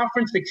a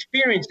conference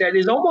experience that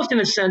is almost in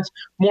a sense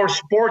more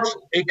sports,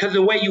 because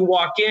the way you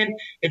walk in,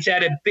 it's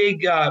at a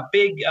big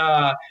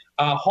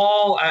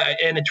hall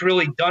and it's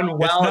really done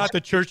well. It's not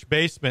the church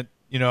basement,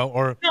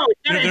 or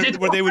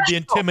where they would be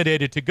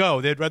intimidated to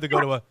go. They'd rather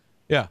go to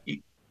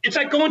It's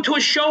like going to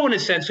a show in a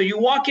sense. So you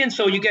walk in,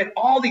 so you get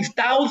all these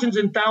thousands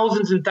and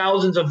thousands and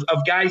thousands of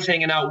guys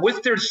hanging out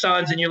with their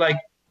sons, and you're like,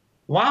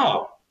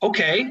 wow.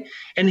 Okay.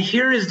 And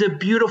here is the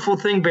beautiful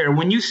thing, Bear.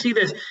 When you see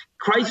this,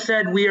 Christ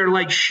said we are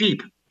like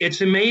sheep. It's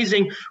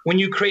amazing when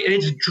you create, and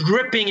it's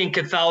dripping in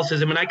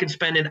Catholicism, and I could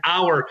spend an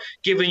hour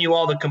giving you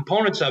all the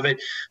components of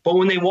it. But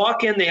when they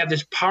walk in, they have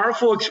this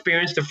powerful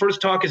experience. The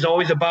first talk is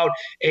always about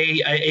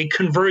a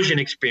conversion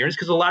experience,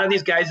 because a lot of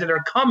these guys that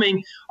are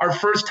coming are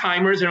first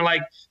timers and are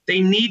like,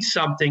 they need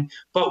something.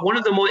 But one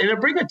of the most, and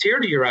it'll bring a tear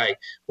to your eye,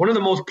 one of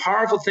the most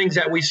powerful things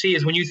that we see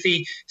is when you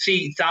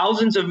see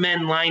thousands of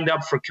men lined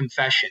up for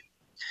confession.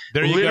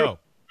 There you go.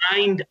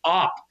 lined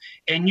up,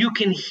 and you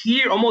can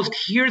almost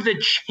hear the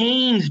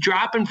chains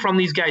dropping from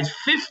these guys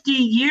 50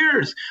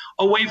 years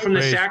away from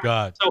the sacrament.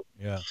 God. So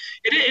yeah.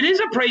 it is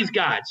a praise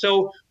God.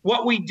 So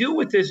what we do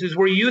with this is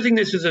we're using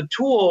this as a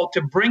tool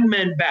to bring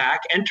men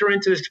back, enter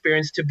into the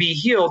experience, to be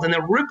healed, and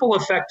the ripple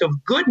effect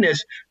of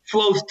goodness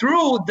flows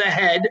through the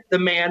head, the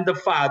man, the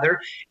father,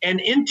 and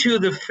into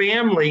the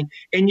family,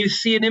 and you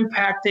see it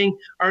impacting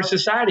our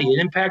society,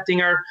 and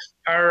impacting our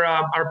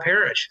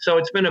parish. So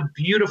it's been a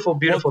beautiful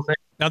thing.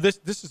 Now this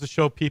is a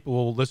show people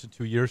will listen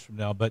to years from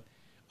now, but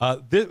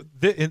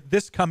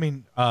this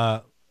coming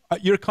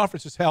your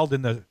conference is held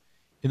in the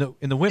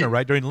winter,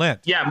 right, during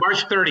Lent? Yeah,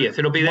 March 30th.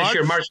 It'll be this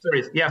year, March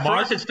 30th. Yeah, for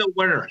us it's still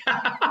winter.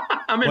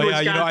 I'm in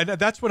Wisconsin.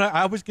 That's when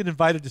I always get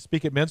invited to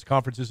speak at men's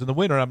conferences in the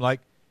winter. I'm like,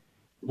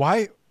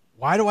 why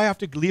do I have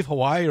to leave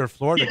Hawaii or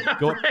Florida to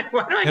go?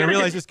 And I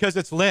realize it's because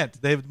it's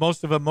Lent.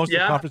 Most of the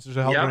conferences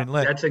are held during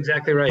Lent. That's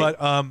exactly right.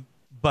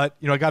 But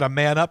I got to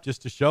man up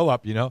just to show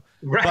up,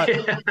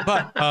 Right.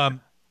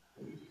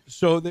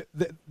 So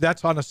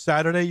that's on a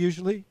Saturday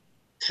usually.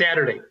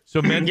 Saturday.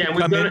 So men can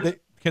come in.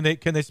 Can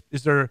they?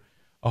 Is there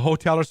a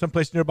hotel or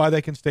someplace nearby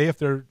they can stay if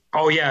they're?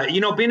 Oh yeah,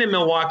 being in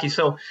Milwaukee,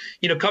 so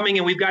coming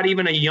in, we've got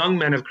even a young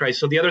men of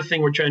Christ. So the other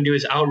thing we're trying to do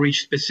is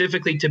outreach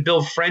specifically to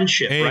build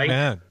friendship, right?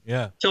 Amen.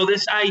 Yeah. So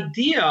this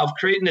idea of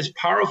creating this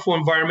powerful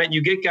environment,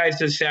 you get guys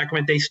to the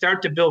sacrament, they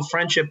start to build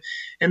friendship,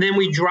 and then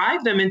we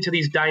drive them into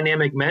these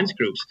dynamic men's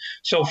groups.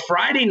 So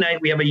Friday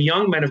night we have a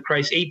young men of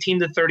Christ, 18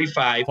 to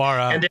 35, Far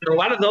out. And then a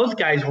lot of those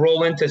guys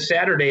roll into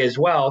Saturday as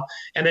well,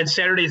 and then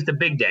Saturday is the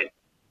big day.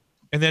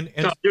 And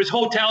so there's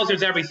hotels,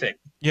 there's everything.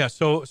 Yeah.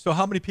 So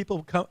how many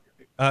people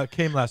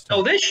came last time?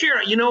 So this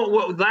year,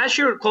 last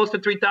year close to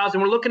 3,000.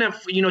 We're looking at,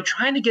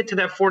 trying to get to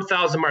that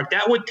 4,000 mark.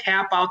 That would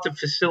tap out the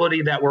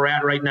facility that we're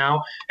at right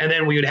now, and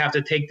then we would have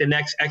to take the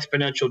next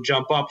exponential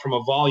jump up from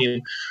a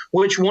volume.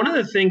 Which one of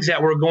the things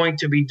that we're going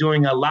to be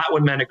doing a lot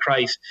with Men of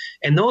Christ,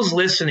 and those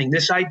listening,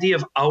 this idea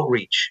of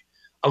outreach,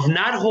 of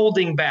not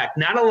holding back,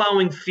 not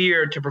allowing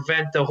fear to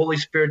prevent the Holy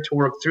Spirit to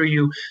work through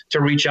you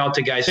to reach out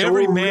to guys.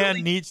 Every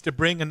man needs to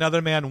bring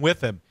another man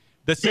with him.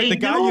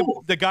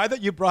 The guy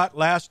that you brought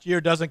last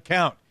year doesn't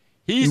count.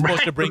 He's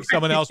supposed to bring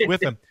someone else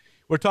with him.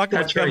 We're talking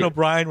about Kevin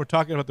O'Brien. We're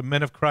talking about the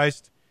Men of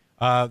Christ.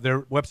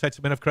 Their website's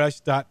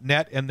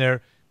menofchrist.net, and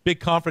their big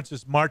conference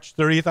is March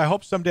 30th. I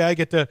hope someday I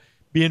get to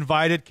be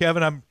invited,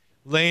 Kevin. I'm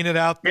laying it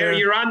out there.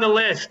 You're on the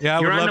list. Yeah,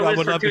 you're on the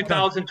list for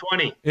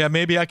 2020. Yeah,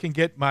 maybe I can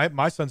get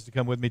my sons to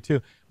come with me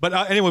too. But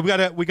anyway,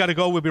 we got to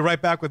go. We'll be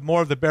right back with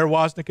more of the Bear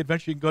Woznick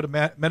Adventure. You can go to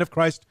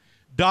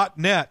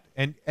menofchrist.net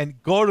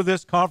and go to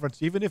this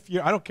conference. Even if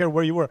I don't care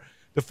where you were.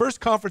 The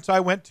first conference I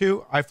went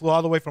to, I flew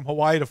all the way from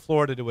Hawaii to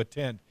Florida to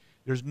attend.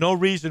 There's no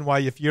reason why,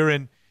 if you're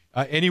in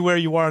anywhere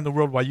you are in the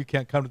world, why you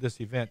can't come to this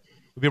event.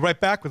 We'll be right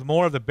back with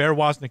more of the Bear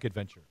Woznick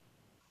Adventure.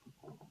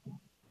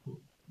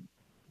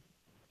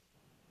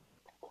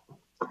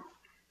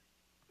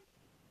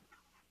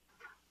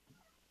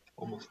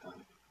 Almost done.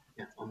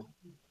 Yeah, almost.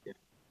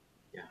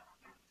 Yeah.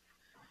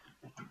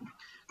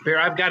 Bear,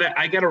 I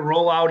got to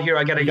roll out here.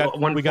 I got to go.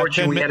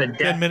 Unfortunately, we had a death.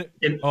 10 minutes.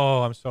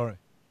 Oh, I'm sorry.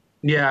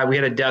 Yeah, we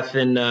had a death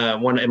in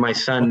my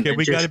son. Okay,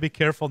 we got to be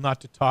careful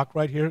not to talk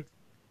right here.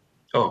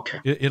 Oh,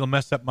 okay. It'll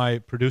mess up my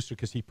producer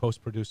because he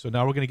post-produced. So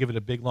now we're going to give it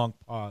a big, long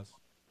pause.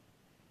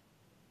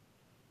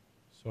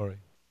 Sorry.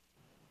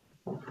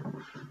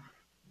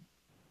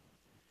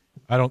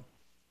 I'm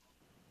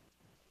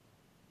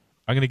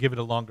going to give it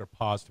a longer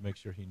pause to make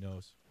sure he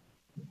knows.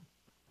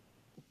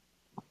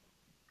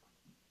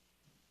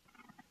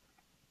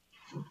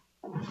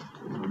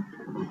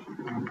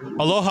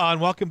 Aloha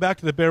and welcome back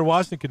to the Bear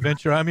Woznick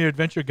Adventure. I'm your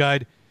adventure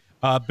guide,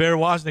 Bear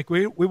Woznick.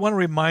 We want to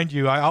remind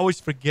you, I always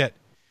forget,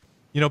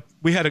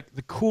 we had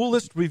the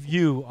coolest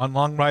review on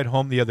Long Ride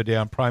Home the other day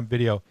on Prime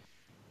Video.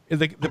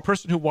 The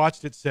person who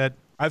watched it said,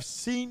 I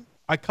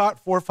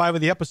caught 4 or 5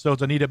 of the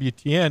episodes on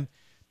EWTN,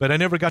 but I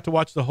never got to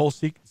watch the whole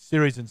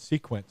series in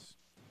sequence.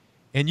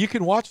 And you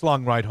can watch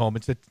Long Ride Home.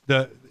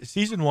 The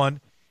season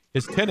 1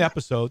 is 10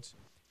 episodes,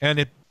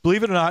 and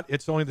believe it or not,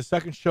 it's only the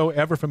second show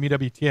ever from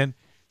EWTN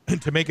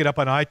to make it up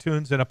on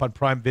iTunes and up on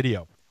Prime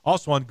Video,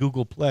 also on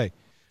Google Play.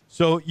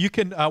 So you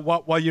can,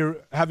 while you're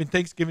having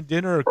Thanksgiving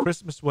dinner or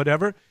Christmas,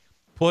 whatever,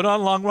 put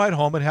on Long Ride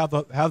Home and have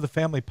the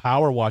family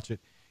power watch it.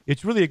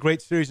 It's really a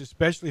great series,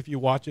 especially if you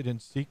watch it in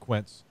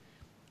sequence.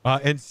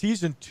 And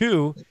season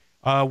 2,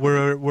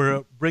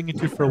 we're bringing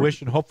to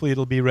fruition. Hopefully,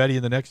 it'll be ready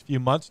in the next few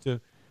months to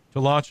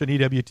launch on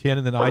EWTN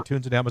and then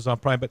iTunes and Amazon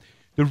Prime. But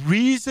the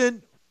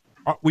reason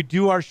we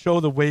do our show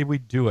the way we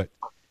do it,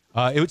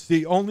 it's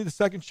only the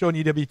second show in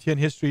EWTN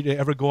history to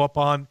ever go up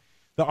on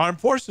the Armed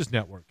Forces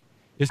Network,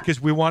 is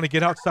because we want to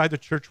get outside the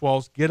church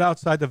walls, get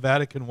outside the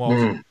Vatican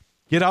walls,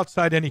 get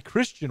outside any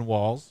Christian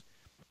walls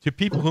to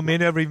people who may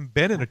never even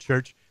been in a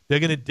church. They're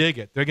going to dig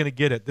it. They're going to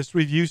get it. This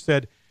review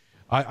said,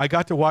 I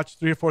got to watch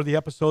 3 or 4 of the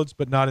episodes,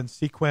 but not in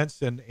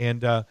sequence,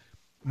 and now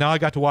I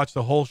got to watch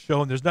the whole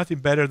show, and there's nothing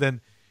better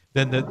than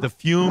the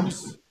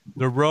fumes,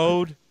 the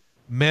road,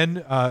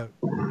 men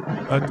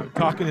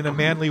talking in a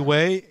manly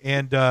way,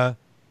 and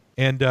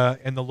and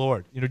the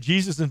Lord.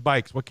 Jesus and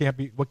bikes. What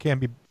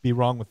can be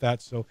wrong with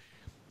that? So,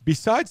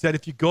 besides that,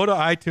 if you go to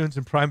iTunes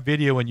and Prime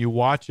Video and you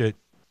watch it,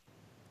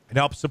 it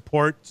helps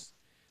support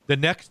the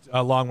next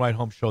Long Ride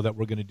Home show that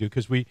we're going to do,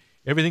 because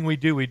everything we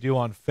do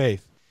on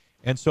faith.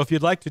 And so, if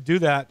you'd like to do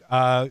that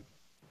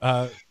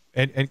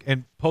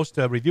and post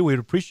a review, we'd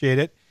appreciate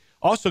it.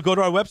 Also, go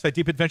to our website,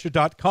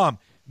 deepadventure.com.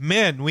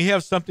 Men, we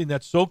have something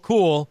that's so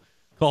cool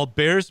called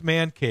Bear's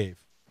Man Cave.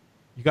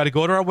 You got to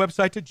go to our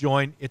website to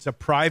join. It's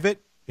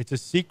a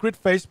secret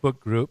Facebook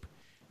group.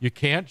 You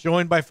can't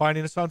join by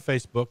finding us on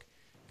Facebook.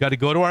 You got to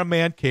go to our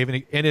man cave,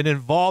 and it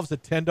involves a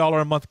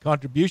 $10 a month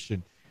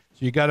contribution.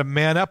 So you got to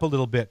man up a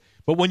little bit.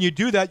 But when you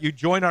do that, you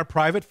join our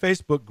private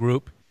Facebook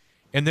group,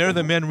 and there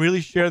the men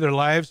really share their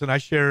lives, and I'll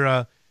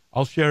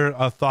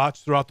share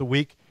thoughts throughout the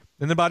week.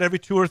 And then about every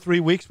 2 or 3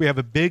 weeks, we have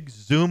a big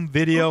Zoom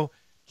video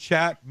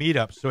chat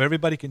meetup, so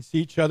everybody can see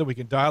each other. We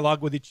can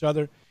dialogue with each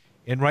other.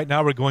 And right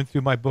now we're going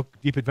through my book,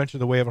 Deep Adventure,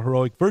 The Way of a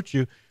Heroic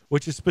Virtue,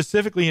 which is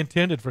specifically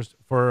intended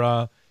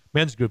for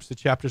men's groups. The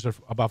chapters are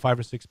about 5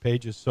 or 6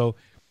 pages. So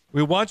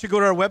we want you to go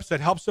to our website,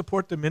 help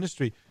support the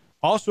ministry.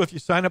 Also, if you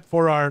sign up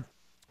for our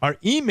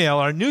email,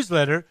 our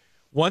newsletter,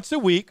 once a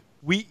week,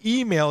 we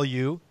email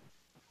you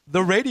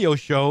the radio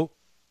show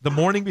the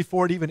morning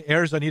before it even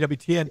airs on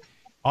EWTN.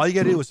 All you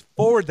got to do is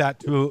forward that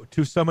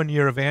to someone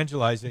you're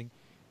evangelizing.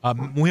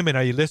 Women,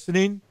 are you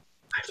listening?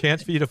 A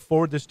chance for you to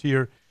forward this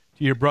to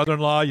your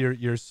brother-in-law,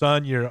 your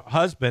son, your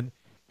husband,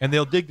 and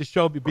they'll dig the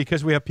show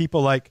because we have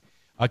people like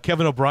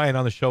Kevin O'Brien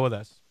on the show with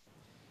us.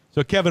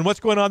 So, Kevin, what's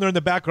going on there in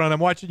the background? I'm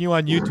watching you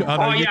on YouTube.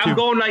 I'm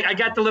going I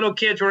got the little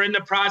kids. We're in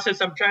the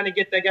process. I'm trying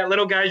to I got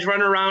little guys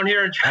running around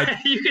here. And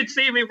you can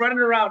see me running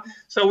around.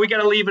 So we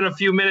got to leave in a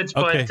few minutes.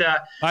 Okay.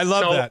 But I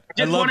love that. I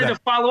just wanted to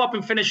follow up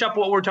and finish up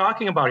what we're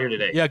talking about here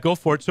today. Yeah, go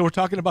for it. So we're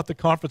talking about the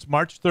conference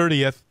March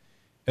 30th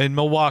in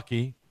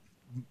Milwaukee,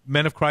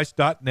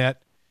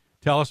 menofchrist.net.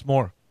 Tell us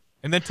more.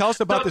 And then tell us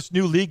about this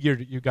new league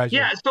you guys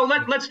are. So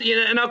let's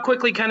and I'll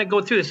quickly kind of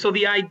go through this. So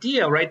the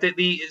idea, right, that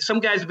some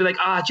guys would be like,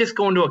 just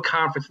going to a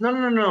conference. No.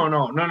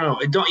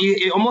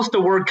 Almost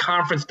the word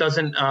conference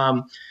doesn't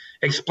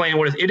explain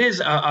what it is. It is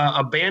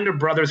a band of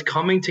brothers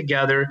coming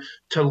together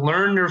to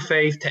learn their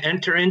faith, to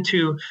enter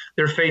into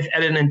their faith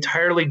at an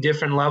entirely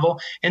different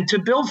level, and to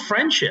build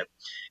friendship.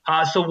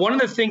 So one of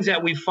the things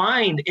that we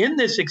find in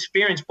this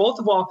experience, both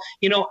of all,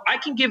 I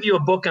can give you a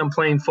book on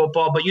playing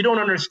football, but you don't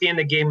understand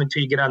the game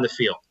until you get on the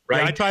field,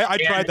 right? Yeah, I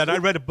tried that. I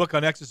read a book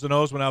on X's and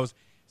O's when I was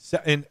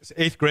in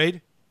 8th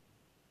grade.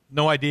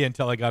 No idea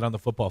until I got on the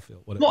football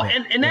field.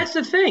 And that's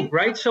the thing,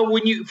 right? So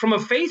when from a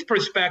faith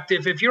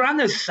perspective, if you're on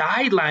the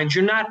sidelines,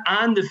 you're not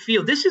on the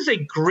field. This is a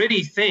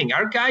gritty thing.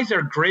 Our guys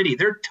are gritty.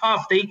 They're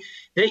tough.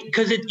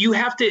 Because you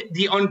have to,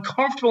 the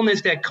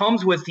uncomfortableness that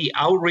comes with the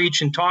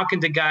outreach and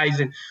talking to guys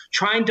and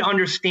trying to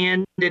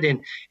understand it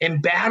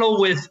and battle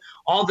with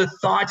all the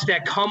thoughts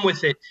that come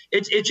with it.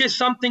 It's just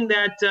something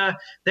that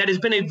has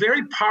been a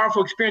very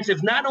powerful experience,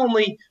 if not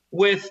only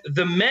with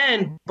the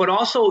men, but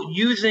also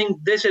using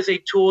this as a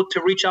tool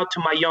to reach out to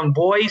my young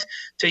boys,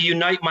 to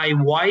unite my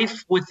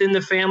wife within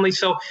the family.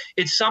 So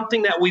it's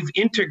something that we've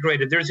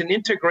integrated. There's an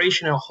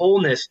integration and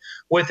wholeness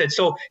with it.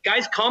 So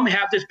guys come,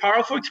 have this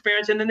powerful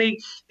experience, and then they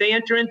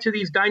enter into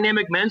these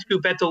dynamic men's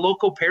group at the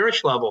local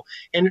parish level.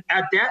 And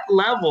at that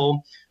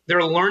level,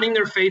 they're learning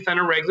their faith on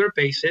a regular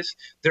basis.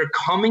 They're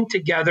coming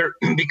together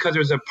because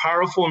there's a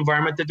powerful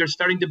environment that they're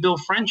starting to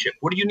build friendship.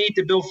 What do you need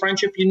to build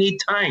friendship? You need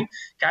time.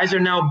 Guys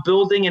are now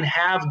building and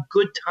have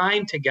good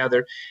time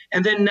together.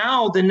 And then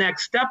now the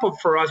next step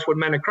for us with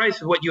Men of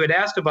Christ is what you had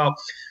asked about,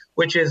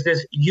 which is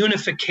this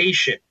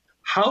unification.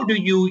 How do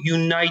you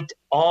unite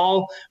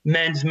all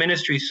men's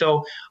ministries?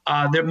 So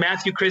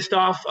Matthew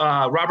Christoph,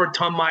 Robert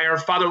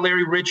Tummeyer, Father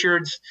Larry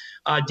Richards,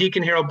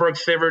 Deacon Harold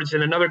Burke-Siverts,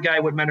 and another guy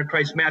with Men of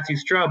Christ, Matthew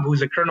Strubb,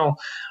 who's a colonel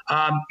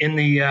in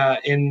the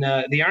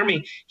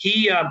Army.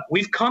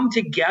 We've come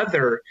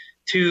together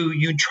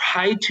to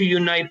try to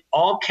unite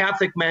all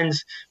Catholic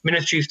men's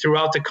ministries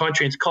throughout the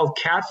country. It's called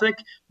Catholic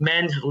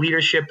Men's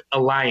Leadership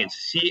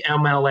Alliance,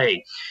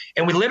 CMLA.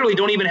 And we literally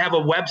don't even have a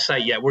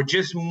website yet. We're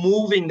just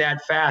moving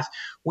that fast.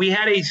 We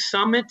had a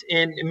summit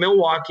in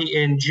Milwaukee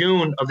in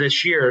June of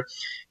this year,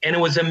 and it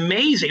was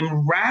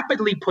amazing.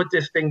 Rapidly put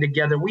this thing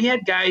together. We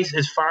had guys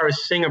as far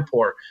as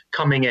Singapore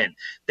coming in.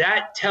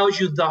 That tells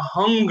you the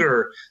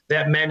hunger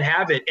that men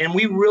have it. And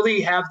we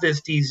really have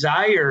this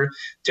desire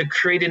to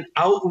create an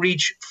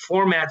outreach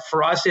format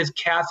for us as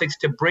Catholics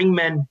to bring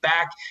men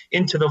back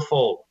into the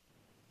fold.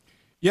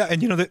 Yeah,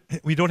 and that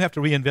we don't have to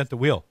reinvent the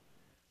wheel.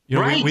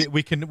 Right.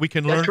 We can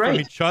learn from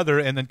each other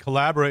and then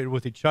collaborate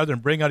with each other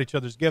and bring out each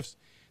other's gifts.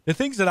 The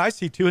things that I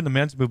see, too, in the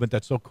men's movement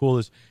that's so cool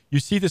is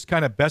you see this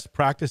kind of best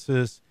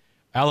practices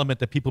element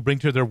that people bring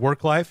to their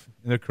work life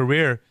and their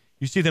career.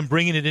 You see them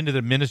bringing it into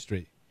their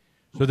ministry.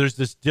 So there's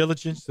this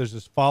diligence, there's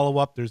this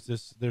follow-up,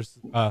 there's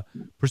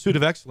pursuit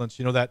of excellence,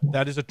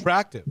 that is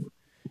attractive.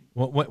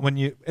 When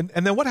you and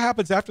then what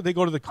happens after they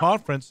go to the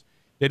conference?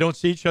 They don't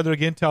see each other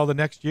again till the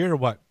next year or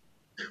what?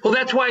 Well,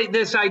 that's why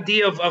this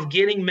idea of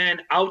getting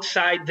men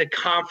outside the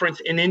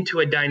conference and into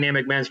a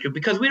dynamic men's group,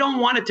 because we don't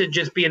want it to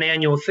just be an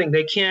annual thing.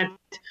 They can't,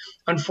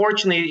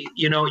 unfortunately,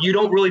 you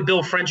don't really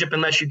build friendship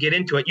unless you get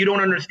into it. You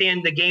don't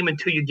understand the game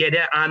until you get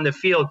on the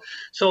field.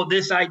 So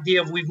this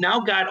idea of we've now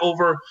got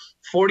over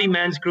 40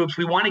 men's groups.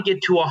 We want to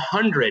get to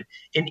 100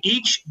 in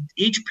each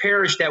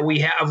parish that we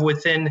have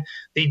within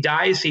the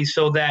diocese,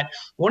 so that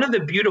one of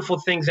the beautiful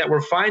things that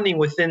we're finding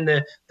within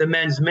the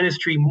men's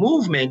ministry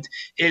movement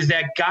is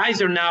that guys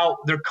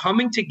they're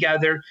coming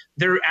together.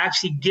 They're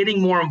actually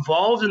getting more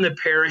involved in the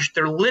parish.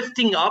 They're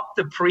lifting up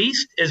the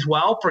priest as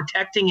well,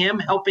 protecting him,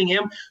 helping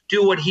him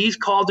do what he's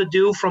called to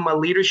do from a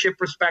leadership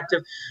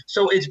perspective.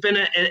 So it's been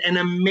an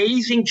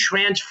amazing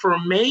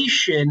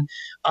transformation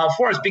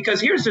for us, because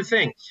here's the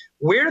thing.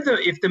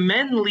 If the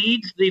men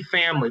lead the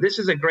family, this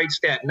is a great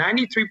stat,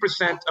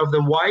 93% of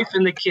the wife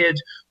and the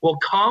kids will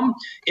come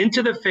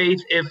into the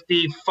faith if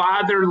the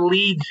father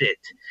leads it.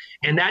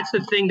 And that's the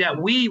thing that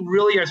we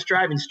really are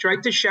striving.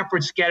 Strike the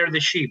shepherd, scatter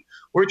the sheep.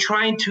 We're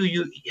trying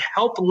to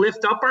help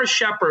lift up our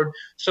shepherd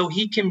so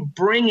he can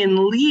bring and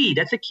lead.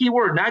 That's a key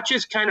word, not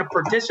just kind of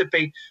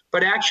participate,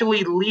 but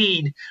actually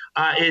lead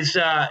is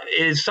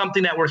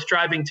something that we're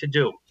striving to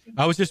do.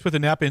 I was just with the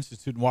Napa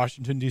Institute in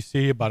Washington,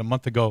 D.C. about a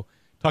month ago,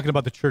 talking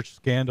about the church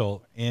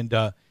scandal. And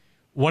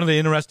one of the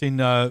interesting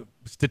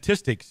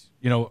statistics,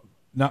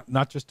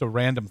 not just a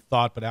random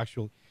thought, but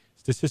actual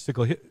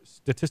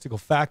statistical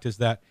fact is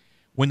that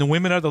when the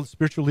women are the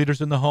spiritual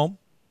leaders in the home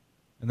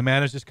and the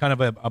man is just kind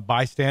of a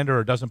bystander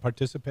or doesn't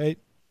participate,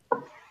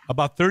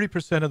 about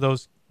 30% of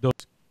those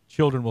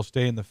children will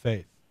stay in the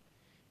faith.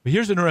 But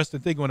here's an interesting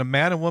thing. When a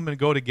man and woman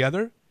go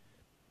together,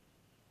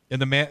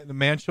 and the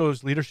man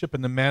shows leadership,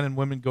 and the man and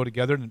women go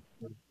together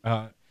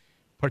and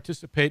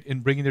participate in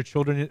bringing their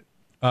children,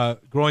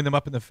 growing them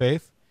up in the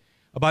faith,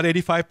 about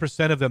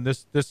 85% of them,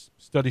 this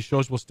study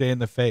shows, will stay in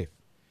the faith.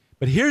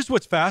 But here's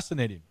what's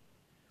fascinating.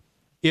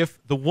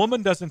 If the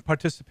woman doesn't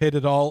participate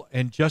at all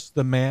and just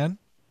the man,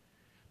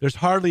 there's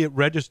hardly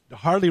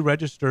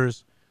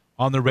registers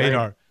on the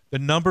radar. Right. The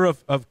number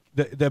of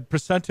the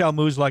percentile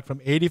moves like from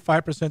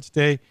 85%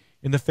 stay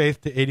in the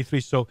faith to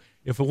 83. So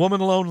if a woman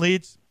alone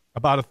leads,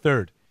 about a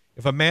third.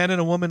 If a man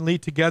and a woman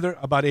lead together,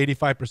 about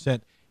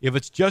 85%. If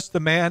it's just the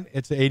man,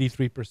 it's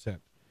 83%.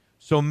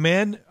 So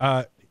men,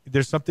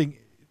 there's something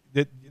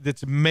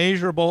that's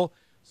measurable,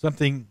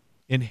 something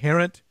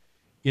inherent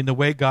in the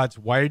way God's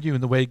wired you,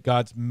 in the way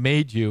God's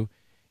made you.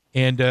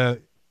 And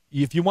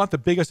if you want the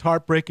biggest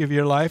heartbreak of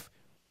your life,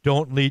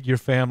 don't lead your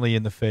family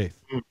in the faith.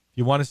 If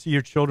you want to see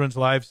your children's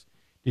lives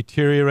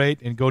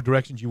deteriorate and go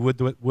directions you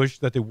would wish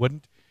that they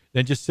wouldn't,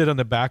 then just sit on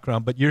the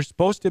background. But you're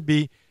supposed to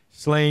be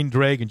slaying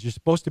dragons. You're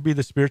supposed to be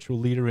the spiritual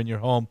leader in your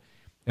home.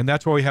 And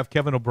that's why we have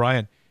Kevin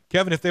O'Brien.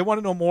 Kevin, if they want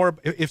to know more,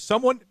 if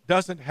someone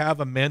doesn't have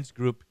a men's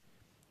group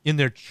in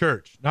their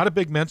church, not a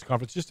big men's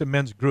conference, just a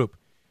men's group,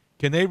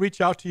 can they reach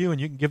out to you and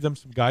you can give them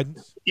some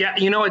guidance? Yeah,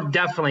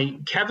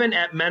 definitely. Kevin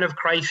at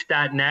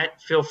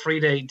menofchrist.net. Feel free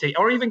to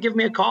or even give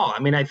me a call.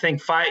 I mean, I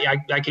think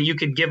you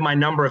could give my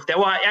number if that.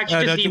 Well,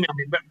 actually, just email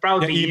me. But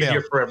probably be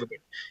easier for everybody.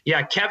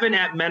 Yeah, Kevin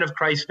at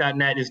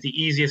menofchrist.net is the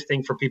easiest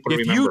thing for people to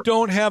remember. If you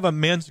don't have a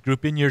men's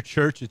group in your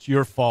church, it's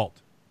your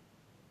fault.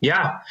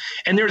 Yeah.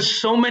 And there's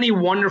so many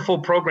wonderful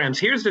programs.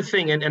 Here's the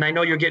thing, and I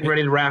know you're getting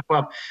ready to wrap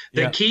up.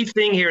 The key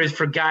thing here is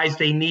for guys,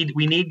 we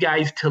need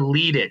guys to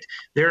lead it.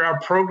 There are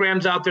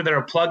programs out there that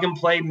are plug and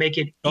play, make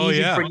it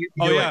easy for you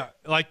to do it.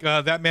 Like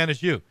That Man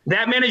Is You.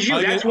 That Man Is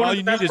You. That's one of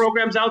the best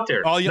programs out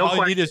there. All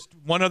you need is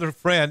one other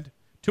friend,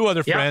 two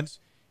other friends,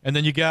 and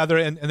then you gather,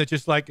 and it's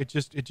just like it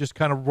just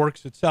kind of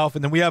works itself.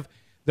 And then we have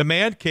the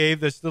Man Cave,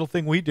 this little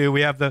thing we do.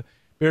 We have the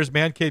Bears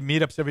Man Cave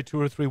meetups every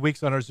 2 or 3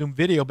 weeks on our Zoom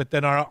video, but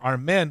then our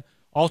men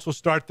also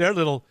start their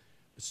little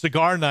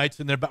cigar nights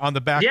on the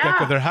back deck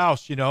of their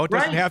house. It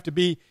doesn't have to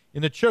be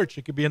in the church.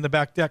 It could be in the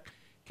back deck.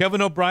 Kevin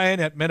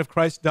O'Brien at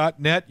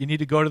menofchrist.net. You need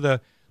to go to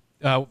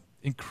the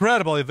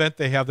incredible event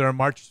they have there on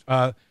March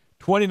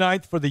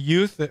 29th for the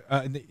youth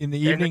in the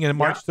evening, and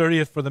March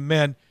 30th for the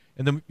men.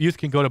 And the youth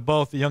can go to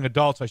both, the young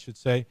adults, I should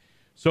say.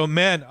 So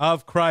men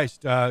of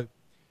Christ,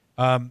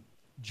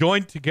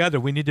 join together.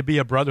 We need to be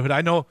a brotherhood.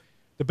 I know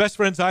the best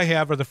friends I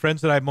have are the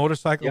friends that I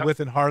motorcycle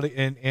with and Harley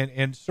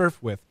and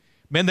surf with.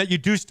 Men that you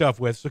do stuff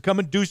with. So come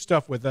and do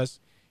stuff with us.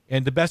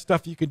 And the best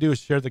stuff you can do is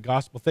share the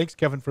gospel. Thanks,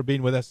 Kevin, for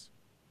being with us.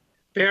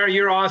 Bear,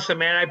 you're awesome,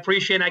 man. I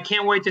appreciate it. I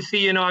can't wait to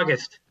see you in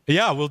August.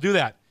 Yeah, we'll do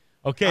that.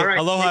 Okay, right,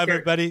 aloha,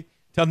 everybody.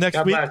 Till next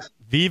week, bless.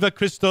 Viva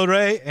Cristo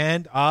Rey,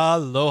 and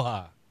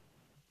aloha.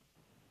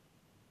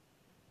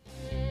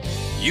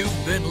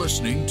 You've been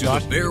listening to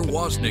the Bear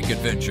Woznick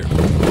Adventure.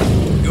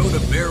 Go to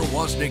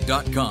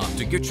bearwoznick.com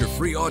to get your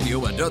free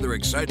audio and other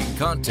exciting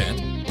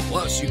content.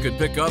 Plus, you can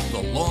pick up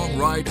the Long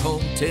Ride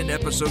Home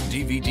 10-episode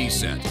DVD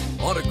set,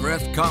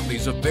 autographed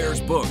copies of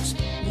Bear's books,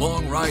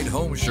 Long Ride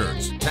Home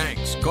shirts,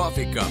 tanks,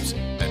 coffee cups,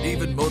 and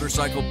even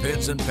motorcycle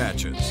pins and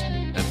patches.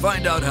 And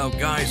find out how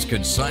guys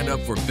can sign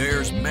up for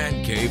Bear's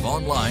Man Cave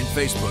online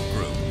Facebook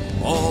group,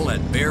 all at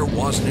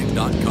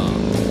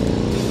bearwoznick.com.